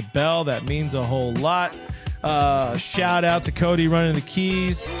 Hit the bell. That means a whole lot. Shout out to Cody running the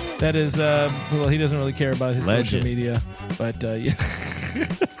keys. That is, he doesn't really care about his social media, but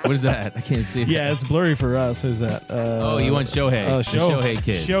What is that? I can't see. Yeah, it's blurry for us. Who's that? You want Shohei? Shohei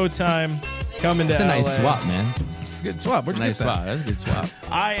kid. Showtime coming to LA. That's a nice swap, man. It's a good swap. Where'd you get that? Swap. That's a good swap.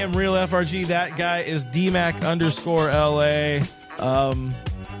 I am Real FRG. That guy is DMAC_LA.